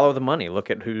to follow the money. Look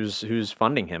at who's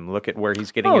funding him. Look at where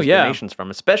he's getting Oh, his yeah. donations from,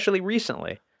 especially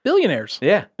recently. Billionaires.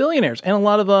 Yeah. Billionaires, and a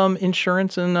lot of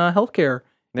insurance and healthcare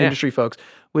Yeah. industry folks,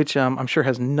 which I'm sure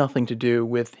has nothing to do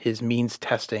with his means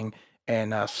testing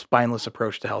and spineless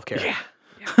approach to healthcare. Yeah.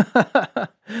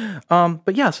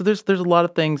 But yeah, so there's a lot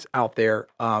of things out there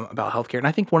about healthcare, and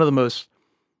I think one of the most,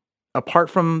 apart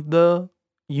from the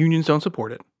unions don't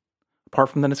support it, apart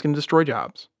from that it's going to destroy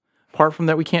jobs, apart from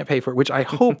that we can't pay for it, which I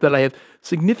hope that I have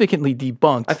significantly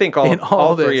debunked. I think in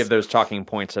all this. three of those talking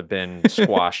points have been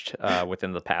squashed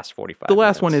within the past 45 The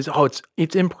last one minutes. is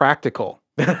it's impractical.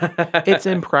 It's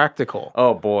impractical.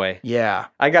 Oh boy. Yeah.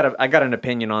 I got an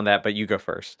opinion on that, but you go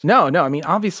first. No. I mean,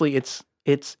 obviously, it's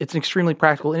extremely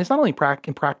practical, and it's not only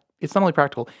practical.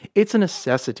 It's a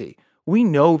necessity. We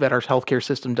know that our healthcare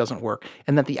system doesn't work,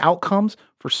 and that the outcomes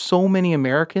for so many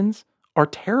Americans are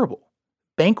terrible.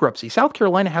 Bankruptcy. South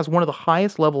Carolina has one of the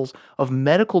highest levels of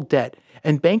medical debt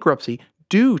and bankruptcy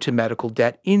due to medical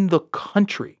debt in the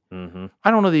country. Mm-hmm.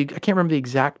 I can't remember the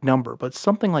exact number, but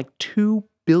something like $2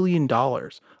 billion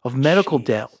of medical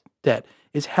debt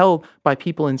is held by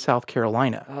people in South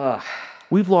Carolina.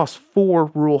 We've lost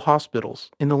 4 rural hospitals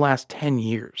in the last 10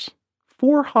 years.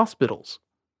 4 hospitals.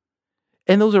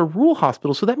 And those are rural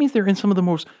hospitals, so that means they're in some of the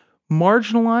most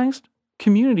marginalized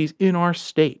communities in our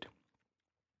state.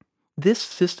 This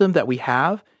system that we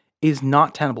have is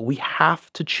not tenable. We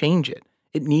have to change it.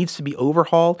 It needs to be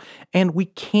overhauled, and we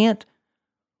can't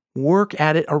work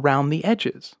at it around the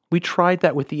edges. We tried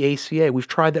that with the ACA. We've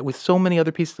tried that with so many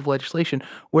other pieces of legislation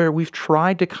where we've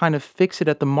tried to kind of fix it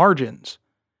at the margins.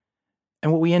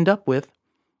 And what we end up with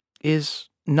is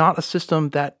not a system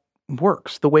that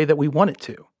works the way that we want it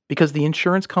to, because the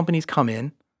insurance companies come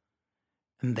in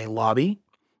and they lobby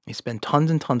They spend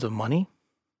tons and tons of money,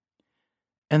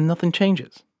 and nothing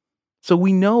changes. So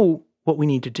we know what we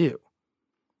need to do.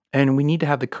 And we need to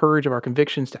have the courage of our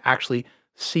convictions to actually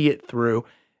see it through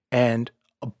and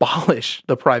abolish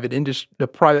the private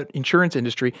insurance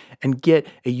industry and get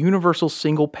a universal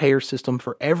single payer system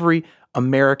for every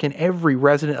American, every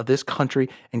resident of this country,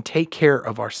 and take care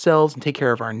of ourselves and take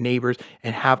care of our neighbors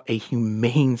and have a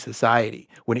humane society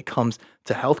when it comes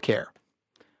to healthcare.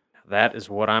 That is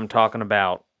what I'm talking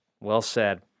about. Well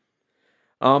said.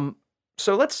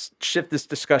 So let's shift this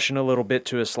discussion a little bit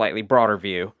to a slightly broader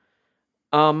view.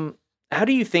 How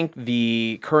do you think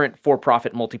the current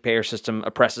for-profit multi-payer system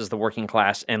oppresses the working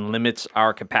class and limits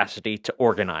our capacity to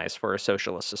organize for a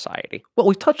socialist society? Well,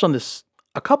 we've touched on this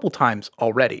a couple times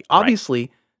already.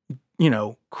 Obviously,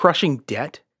 crushing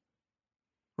debt,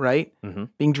 right? Mm-hmm.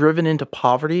 Being driven into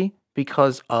poverty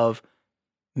because of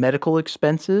medical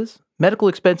expenses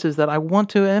that I want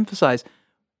to emphasize,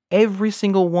 every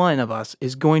single one of us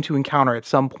is going to encounter at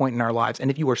some point in our lives.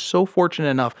 And if you are so fortunate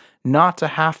enough not to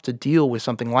have to deal with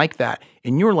something like that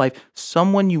in your life,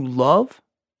 someone you love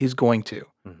is going to.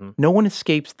 Mm-hmm. No one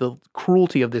escapes the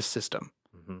cruelty of this system.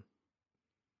 Mm-hmm.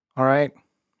 All right?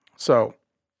 So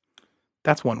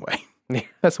that's one way.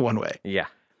 That's one way. Yeah.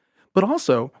 But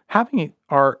also, having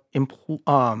our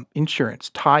insurance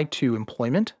tied to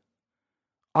employment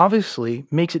obviously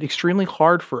makes it extremely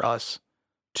hard for us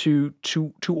to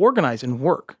organize and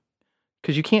work,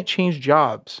 because you can't change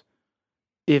jobs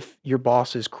if your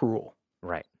boss is cruel,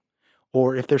 Right.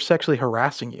 or if they're sexually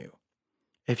harassing you.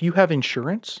 If you have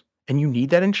insurance and you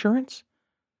need that insurance,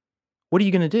 what are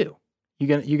you going to do?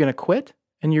 You're going to quit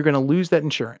and you're going to lose that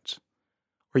insurance,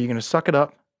 or you're going to suck it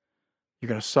up. You're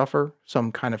going to suffer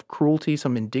some kind of cruelty,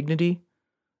 some indignity,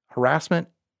 harassment,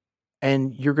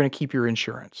 and you're going to keep your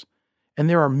insurance. And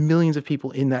there are millions of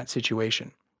people in that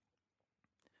situation.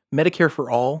 Medicare for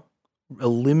All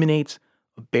eliminates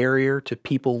a barrier to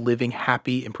people living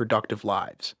happy and productive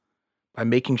lives by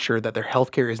making sure that their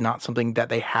healthcare is not something that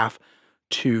they have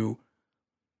to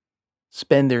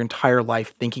spend their entire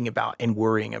life thinking about and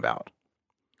worrying about.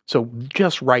 So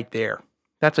just right there,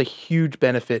 that's a huge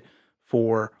benefit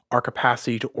for our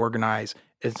capacity to organize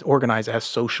as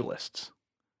socialists.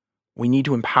 We need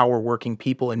to empower working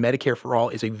people, and Medicare for All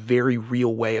is a very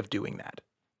real way of doing that.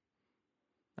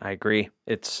 I agree.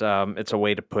 It's a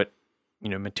way to put,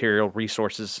 material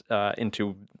resources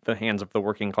into the hands of the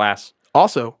working class.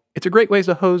 Also, it's a great way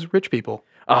to hose rich people.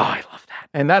 Oh, I love that.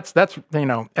 And that's at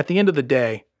the end of the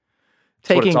day,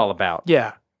 That's what it's all about.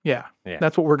 Yeah. Yeah.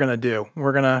 That's what we're gonna do.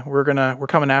 We're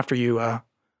coming after you,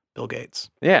 Bill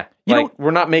Gates. Yeah.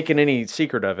 We're not making any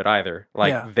secret of it either.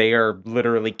 They are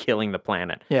literally killing the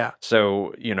planet. Yeah.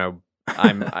 So,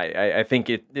 I think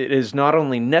it is not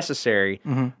only necessary,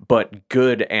 Mm-hmm. but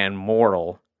good and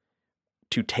moral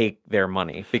to take their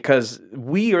money, because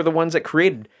we are the ones that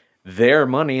created their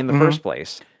money in the first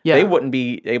place. Yeah. They wouldn't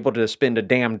be able to spend a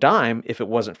damn dime if it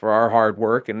wasn't for our hard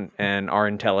work and our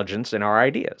intelligence and our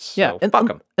ideas. So Yeah. fuck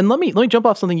them. And let me jump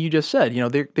off something you just said.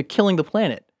 They're killing the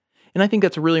planet. And I think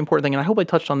that's a really important thing. And I hope I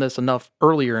touched on this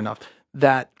earlier enough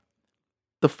that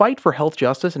the fight for health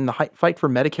justice and the fight for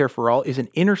Medicare for All is an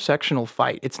intersectional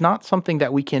fight. It's not something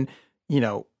that we can,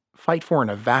 fight for in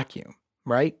a vacuum,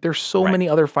 right? There's so Right. many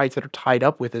other fights that are tied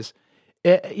up with this.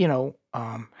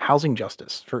 Housing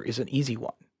justice is an easy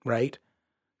one, right?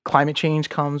 Climate change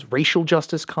comes, racial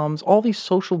justice comes, all these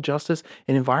social justice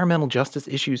and environmental justice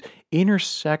issues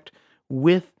intersect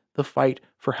with the fight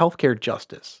for healthcare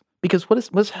justice. Because what is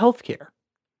healthcare?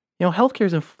 Healthcare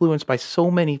is influenced by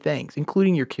so many things,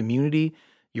 including your community,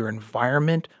 your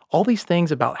environment, all these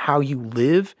things about how you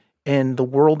live and the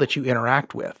world that you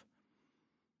interact with.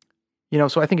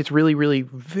 So I think it's really, really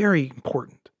very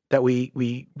important that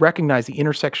we recognize the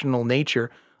intersectional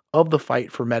nature of the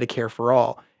fight for Medicare for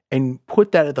All and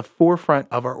put that at the forefront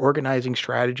of our organizing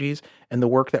strategies and the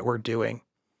work that we're doing.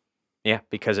 Yeah,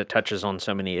 because it touches on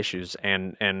so many issues,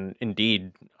 and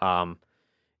indeed,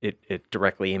 it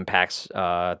directly impacts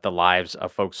the lives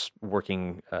of folks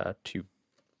working to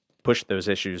push those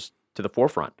issues to the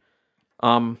forefront.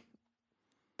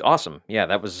 Awesome. Yeah,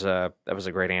 that was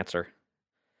a great answer.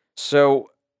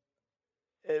 So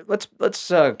let's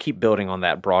keep building on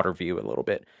that broader view a little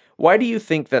bit. Why do you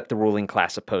think that the ruling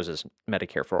class opposes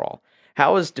Medicare for All?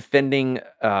 How is defending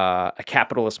a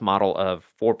capitalist model of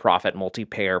for-profit,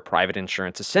 multi-payer private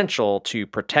insurance essential to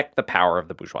protect the power of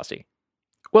the bourgeoisie?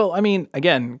 Well, I mean,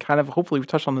 again, kind of hopefully we've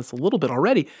touched on this a little bit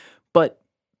already, but,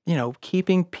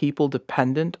 keeping people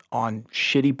dependent on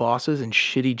shitty bosses and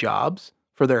shitty jobs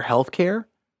for their health care,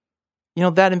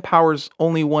 that empowers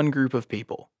only one group of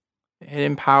people. It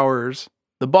empowers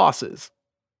the bosses,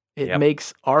 It Yep.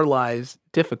 makes our lives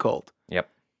difficult. Yep.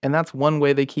 And that's one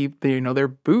way they keep their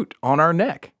boot on our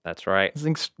neck. That's right.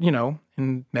 Things,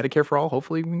 in Medicare for all,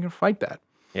 hopefully we can fight that.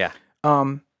 Yeah.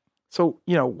 So,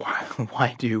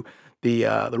 why do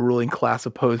the ruling class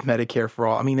oppose Medicare for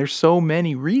all? I mean, there's so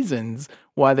many reasons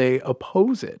why they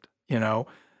oppose it,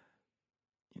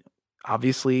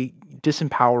 Obviously,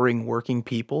 disempowering working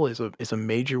people is a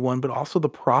major one, but also the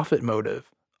profit motive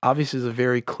obviously is a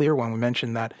very clear one. We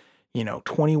mentioned that,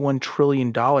 $21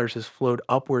 trillion has flowed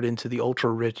upward into the ultra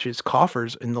rich's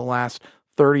coffers in the last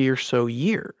 30 or so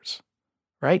years,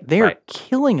 right? They are Right.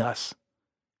 killing us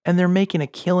and they're making a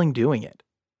killing doing it.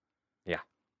 Yeah.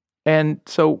 And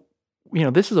so,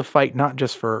 this is a fight not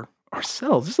just for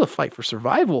ourselves, this is a fight for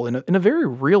survival in a very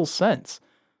real sense.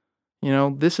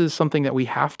 This is something that we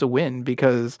have to win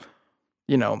because,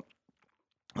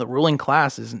 the ruling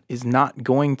class is not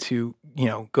going to,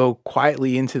 go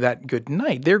quietly into that good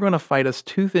night. They're going to fight us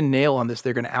tooth and nail on this.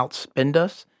 They're going to outspend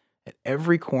us at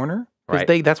every corner because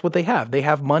Right. that's what they have. They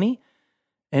have money,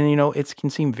 and it can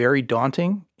seem very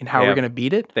daunting in how They we're have- going to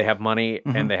beat it. They have money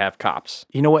Mhm. and they have cops.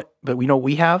 You know what? But we know what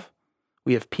we have.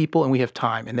 We have people and we have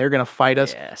time, and they're going to fight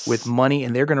us Yes. with money,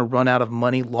 and they're going to run out of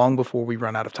money long before we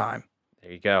run out of time.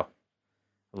 There you go.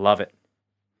 Love it.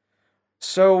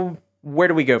 So, where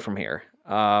do we go from here?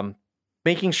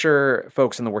 Making sure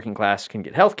folks in the working class can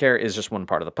get health care is just one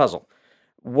part of the puzzle.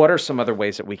 What are some other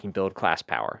ways that we can build class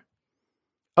power?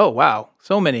 Oh, wow.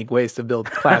 So many ways to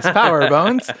build class power,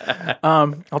 Bones.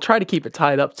 I'll try to keep it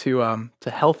tied up to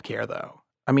healthcare, though.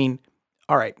 I mean,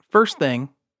 all right, first thing,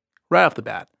 right off the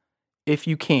bat, if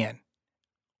you can,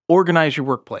 organize your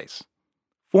workplace,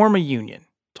 form a union,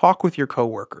 talk with your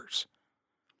coworkers.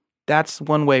 That's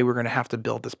one way we're going to have to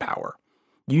build this power.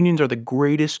 Unions are the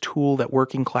greatest tool that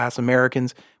working class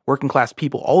Americans, working class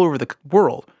people all over the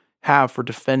world have for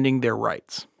defending their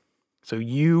rights. So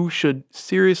you should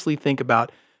seriously think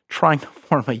about trying to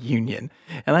form a union.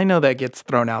 And I know that gets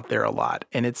thrown out there a lot,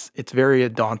 and it's very a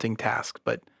daunting task,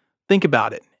 but think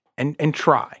about it and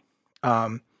try.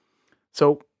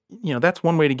 So that's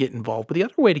one way to get involved. But the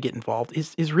other way to get involved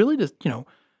is really to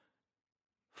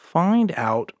find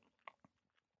out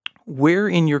where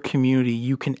in your community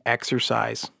you can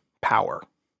exercise power.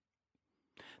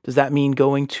 Does that mean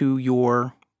going to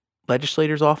your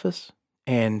legislator's office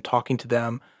and talking to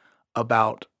them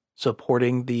about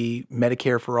supporting the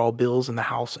Medicare for all bills in the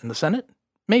House and the Senate?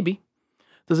 Maybe.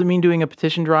 Does it mean doing a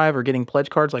petition drive or getting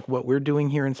pledge cards like what we're doing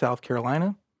here in South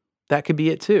Carolina? That could be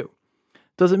it too.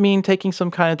 Does it mean taking some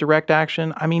kind of direct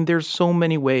action? I mean, there's so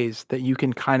many ways that you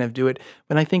can kind of do it,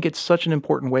 but I think it's such an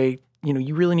important way.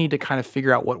 You really need to kind of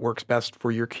figure out what works best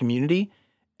for your community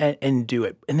and do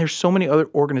it. And there's so many other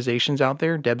organizations out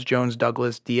there, Debs Jones,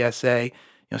 Douglas, DSA,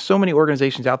 so many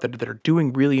organizations out there that are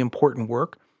doing really important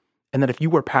work. And that if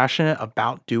you are passionate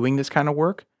about doing this kind of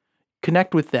work,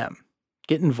 connect with them,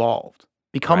 get involved,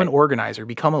 become an Right. organizer,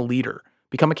 become a leader,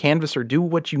 become a canvasser, do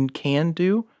what you can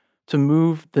do to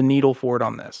move the needle forward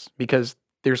on this because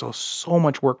there's so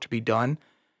much work to be done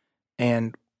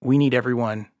and we need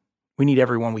everyone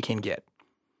we can get.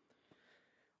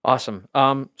 Awesome.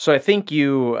 So I think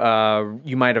you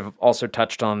might have also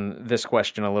touched on this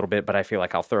question a little bit, but I feel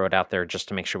like I'll throw it out there just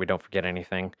to make sure we don't forget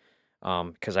anything.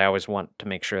 Because I always want to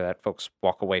make sure that folks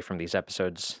walk away from these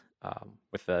episodes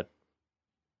with a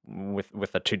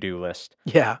to-do list.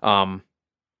 Yeah.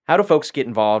 How do folks get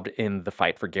involved in the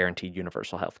fight for guaranteed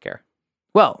universal health care?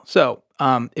 Well, so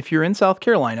if you're in South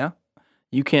Carolina,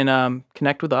 you can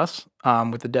connect with us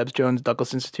with the Debs Jones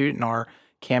Douglas Institute and our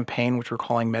campaign, which we're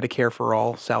calling Medicare for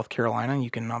All South Carolina.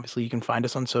 You can find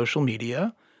us on social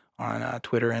media, on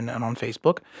Twitter and on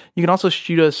Facebook. You can also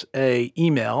shoot us a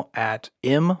email at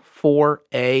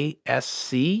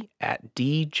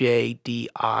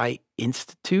m4asc@djdi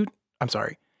Institute. I'm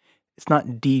sorry, it's not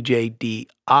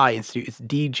DJDI Institute. It's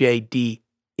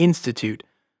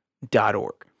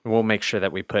djdinstitute.org. We'll make sure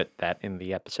that we put that in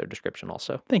the episode description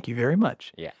also. Thank you very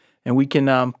much. Yeah. And we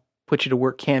can put you to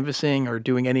work canvassing or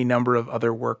doing any number of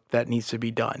other work that needs to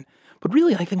be done. But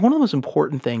really, I think one of the most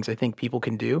important things I think people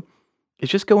can do is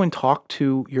just go and talk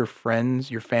to your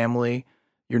friends, your family,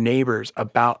 your neighbors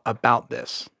about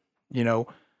this. We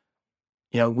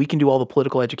can do all the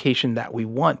political education that we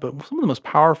want, but some of the most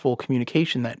powerful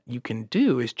communication that you can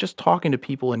do is just talking to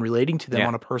people and relating to them Yeah.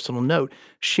 on a personal note.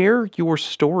 Share your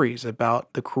stories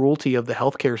about the cruelty of the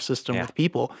healthcare system Yeah. with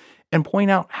people and point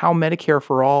out how Medicare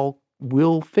for all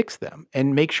will fix them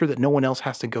and make sure that no one else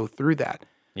has to go through that.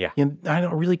 Yeah.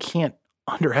 Really can't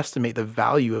underestimate the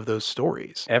value of those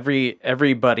stories.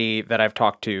 Everybody that I've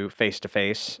talked to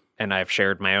face and I've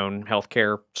shared my own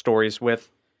healthcare stories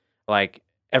with, like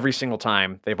every single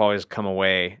time they've always come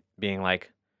away being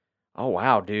like, oh,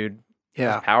 wow, dude, Yeah.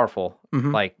 that's powerful.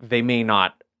 Mhm. Like, they may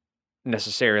not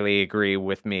necessarily agree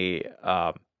with me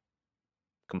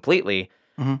completely,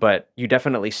 Mhm. but you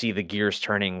definitely see the gears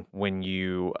turning when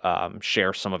you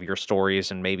share some of your stories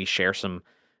and maybe share some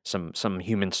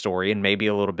human story and maybe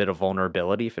a little bit of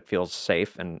vulnerability if it feels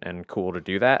safe and cool to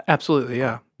do that. Absolutely,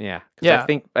 yeah. Yeah, 'cause Yeah.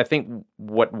 I think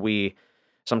what we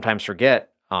sometimes forget,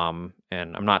 and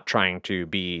I'm not trying to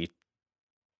be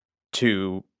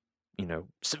too,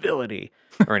 civility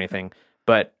or anything,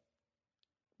 but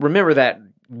remember that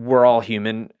we're all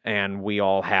human and we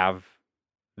all have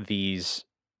these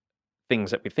things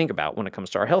that we think about when it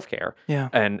comes to our healthcare Yeah.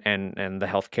 and the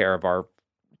healthcare of our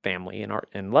family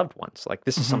and loved ones. Like,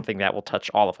 this is Mhm. something that will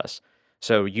touch all of us.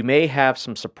 So you may have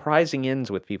some surprising ends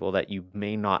with people that you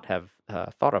may not have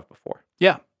thought of before.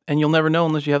 Yeah, and you'll never know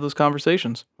unless you have those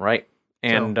conversations. Right.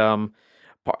 And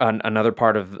another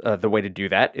part of the way to do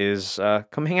that is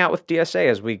come hang out with DSA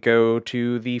as we go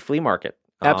to the flea market.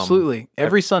 Absolutely.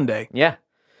 Every Sunday. Yeah.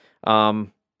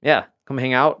 Yeah. Come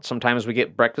hang out. Sometimes we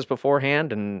get breakfast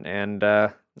beforehand and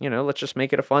let's just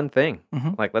make it a fun thing.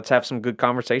 Mhm. Like, let's have some good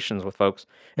conversations with folks.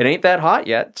 It ain't that hot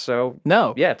yet. So,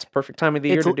 No. yeah, it's perfect time of the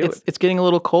year to do it. It's getting a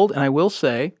little cold, and I will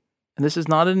say, and this is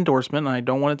not an endorsement, and I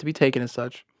don't want it to be taken as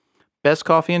such, best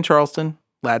coffee in Charleston,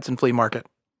 Ladson Flea Market.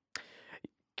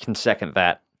 Can second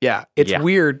that. Yeah, it's Yeah.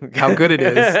 weird how good it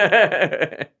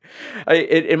is.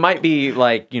 It might be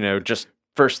like, just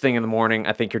first thing in the morning.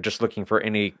 I think you're just looking for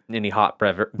any hot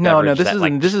beverage. No, this that, is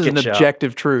like, this is an gets you up.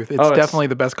 objective truth. It's Oh, it's- definitely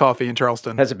the best coffee in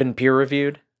Charleston. Has it been peer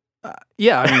reviewed?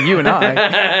 Yeah, I mean, you and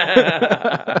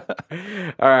I.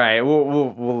 All right,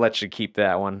 we'll let you keep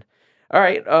that one. All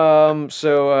right.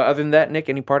 So other than that, Nick,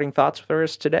 any parting thoughts for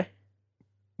us today?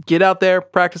 Get out there,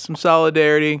 practice some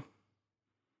solidarity,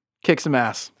 kick some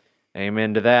ass.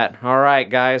 Amen to that. All right,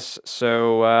 guys.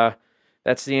 So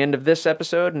that's the end of this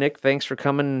episode. Nick, thanks for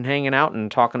coming and hanging out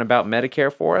and talking about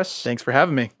Medicare for us. Thanks for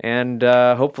having me. And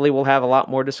hopefully we'll have a lot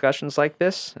more discussions like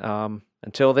this.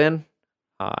 Until then,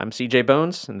 I'm CJ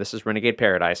Bones, and this is Renegade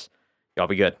Paradise. Y'all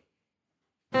be good.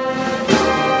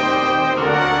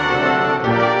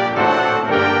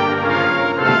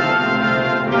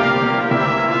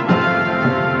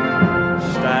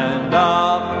 Stand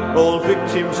up, all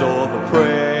victims of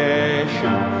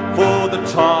oppression, for the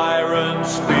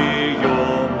tyrants fear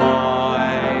your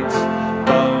might.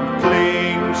 Don't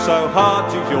cling so hard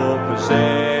to your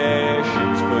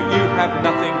possessions, for you have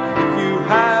nothing if you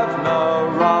have no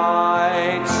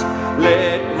rights.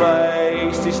 Let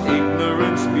racist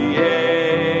ignorance be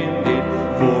ended,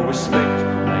 for respect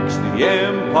makes the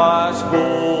empires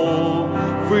fall.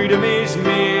 Freedom is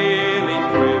merely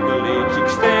privilege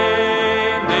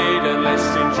extended, unless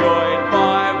enjoyed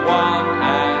by one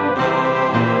and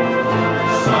all.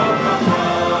 So come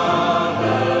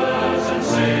brothers and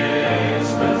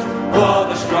sisters, for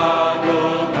the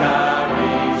struggle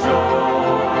carries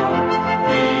on.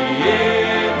 The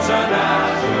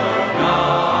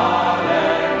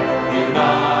Internationale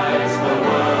unites the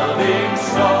world in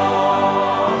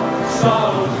song. So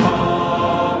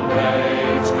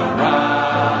comrades, come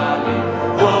rally,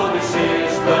 for this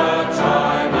is the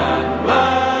time and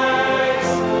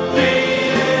place. The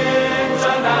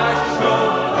international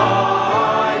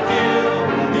ideal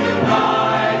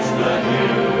unites the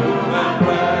human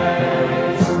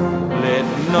race. Let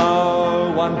no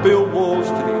one build walls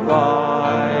to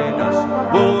divide us,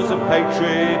 walls of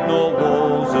hatred nor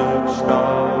walls of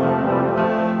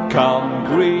stone. Come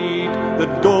greet the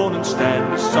dawn and stand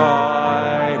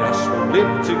beside us. We'll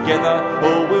live together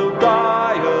or we'll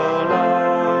die alone.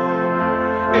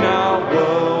 In our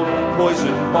world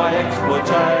poisoned by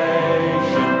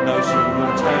exploitation, those who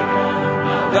have taken,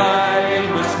 they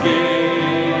must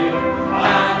give.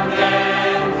 And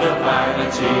then the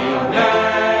vanity of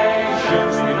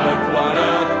nations, we look one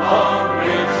earth on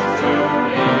which to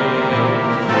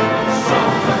live. So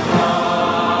the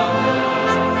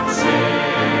brothers and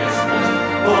sisters,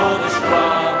 for the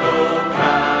struggle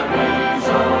carries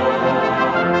on.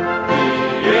 The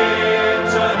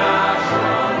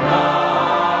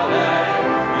Internationale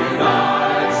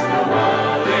unites the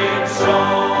world in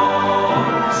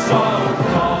song. So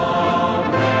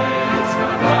comrades,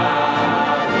 come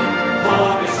rally,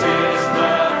 for this is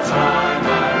the time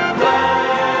and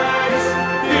place.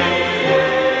 The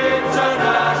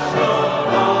international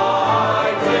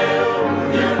ideal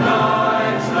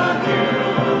unites the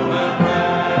human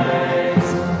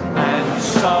race. And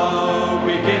so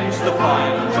begins the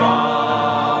final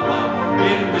drama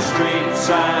in the streets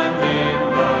and